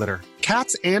Pretty Litter.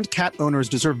 Cats and cat owners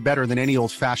deserve better than any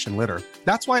old-fashioned litter.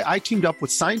 That's why I teamed up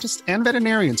with scientists and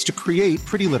veterinarians to create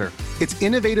Pretty Litter. Its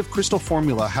innovative crystal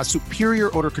formula has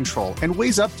superior odor control and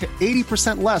weighs up to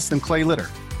 80% less than clay litter.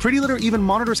 Pretty Litter even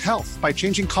monitors health by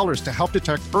changing colors to help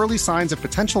detect early signs of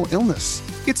potential illness.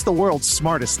 It's the world's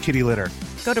smartest kitty litter.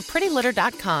 Go to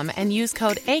prettylitter.com and use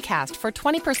code ACAST for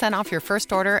 20% off your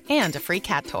first order and a free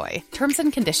cat toy. Terms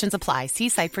and conditions apply. See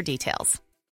site for details.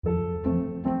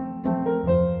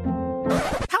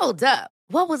 Hold up.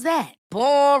 What was that?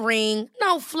 Boring.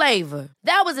 No flavor.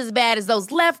 That was as bad as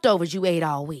those leftovers you ate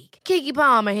all week. Keke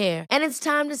Palmer here, and it's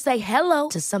time to say hello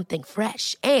to something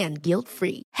fresh and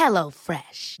guilt-free. Hello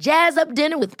Fresh. Jazz up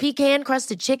dinner with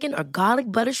pecan-crusted chicken or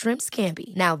garlic butter shrimp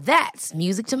scampi. Now that's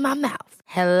music to my mouth.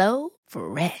 Hello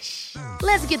Fresh.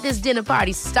 Let's get this dinner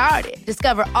party started.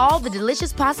 Discover all the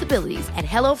delicious possibilities at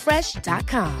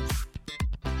HelloFresh.com.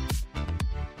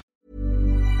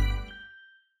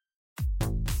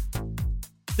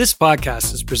 This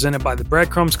podcast is presented by the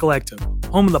Breadcrumbs Collective,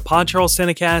 home of the Pod Charles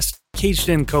Cinecast, Caged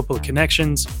In Coppola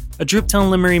Connections, A Driptown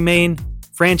Limerick, Maine,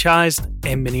 Franchised,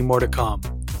 and many more to come.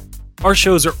 Our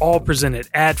shows are all presented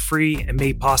ad-free and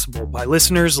made possible by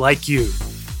listeners like you.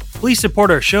 Please support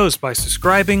our shows by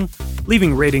subscribing,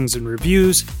 leaving ratings and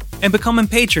reviews, and becoming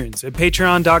patrons at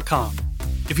patreon.com.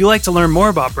 If you'd like to learn more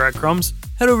about Breadcrumbs,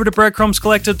 head over to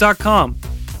breadcrumbscollective.com.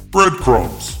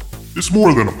 Breadcrumbs. It's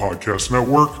more than a podcast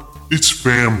network. It's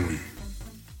family.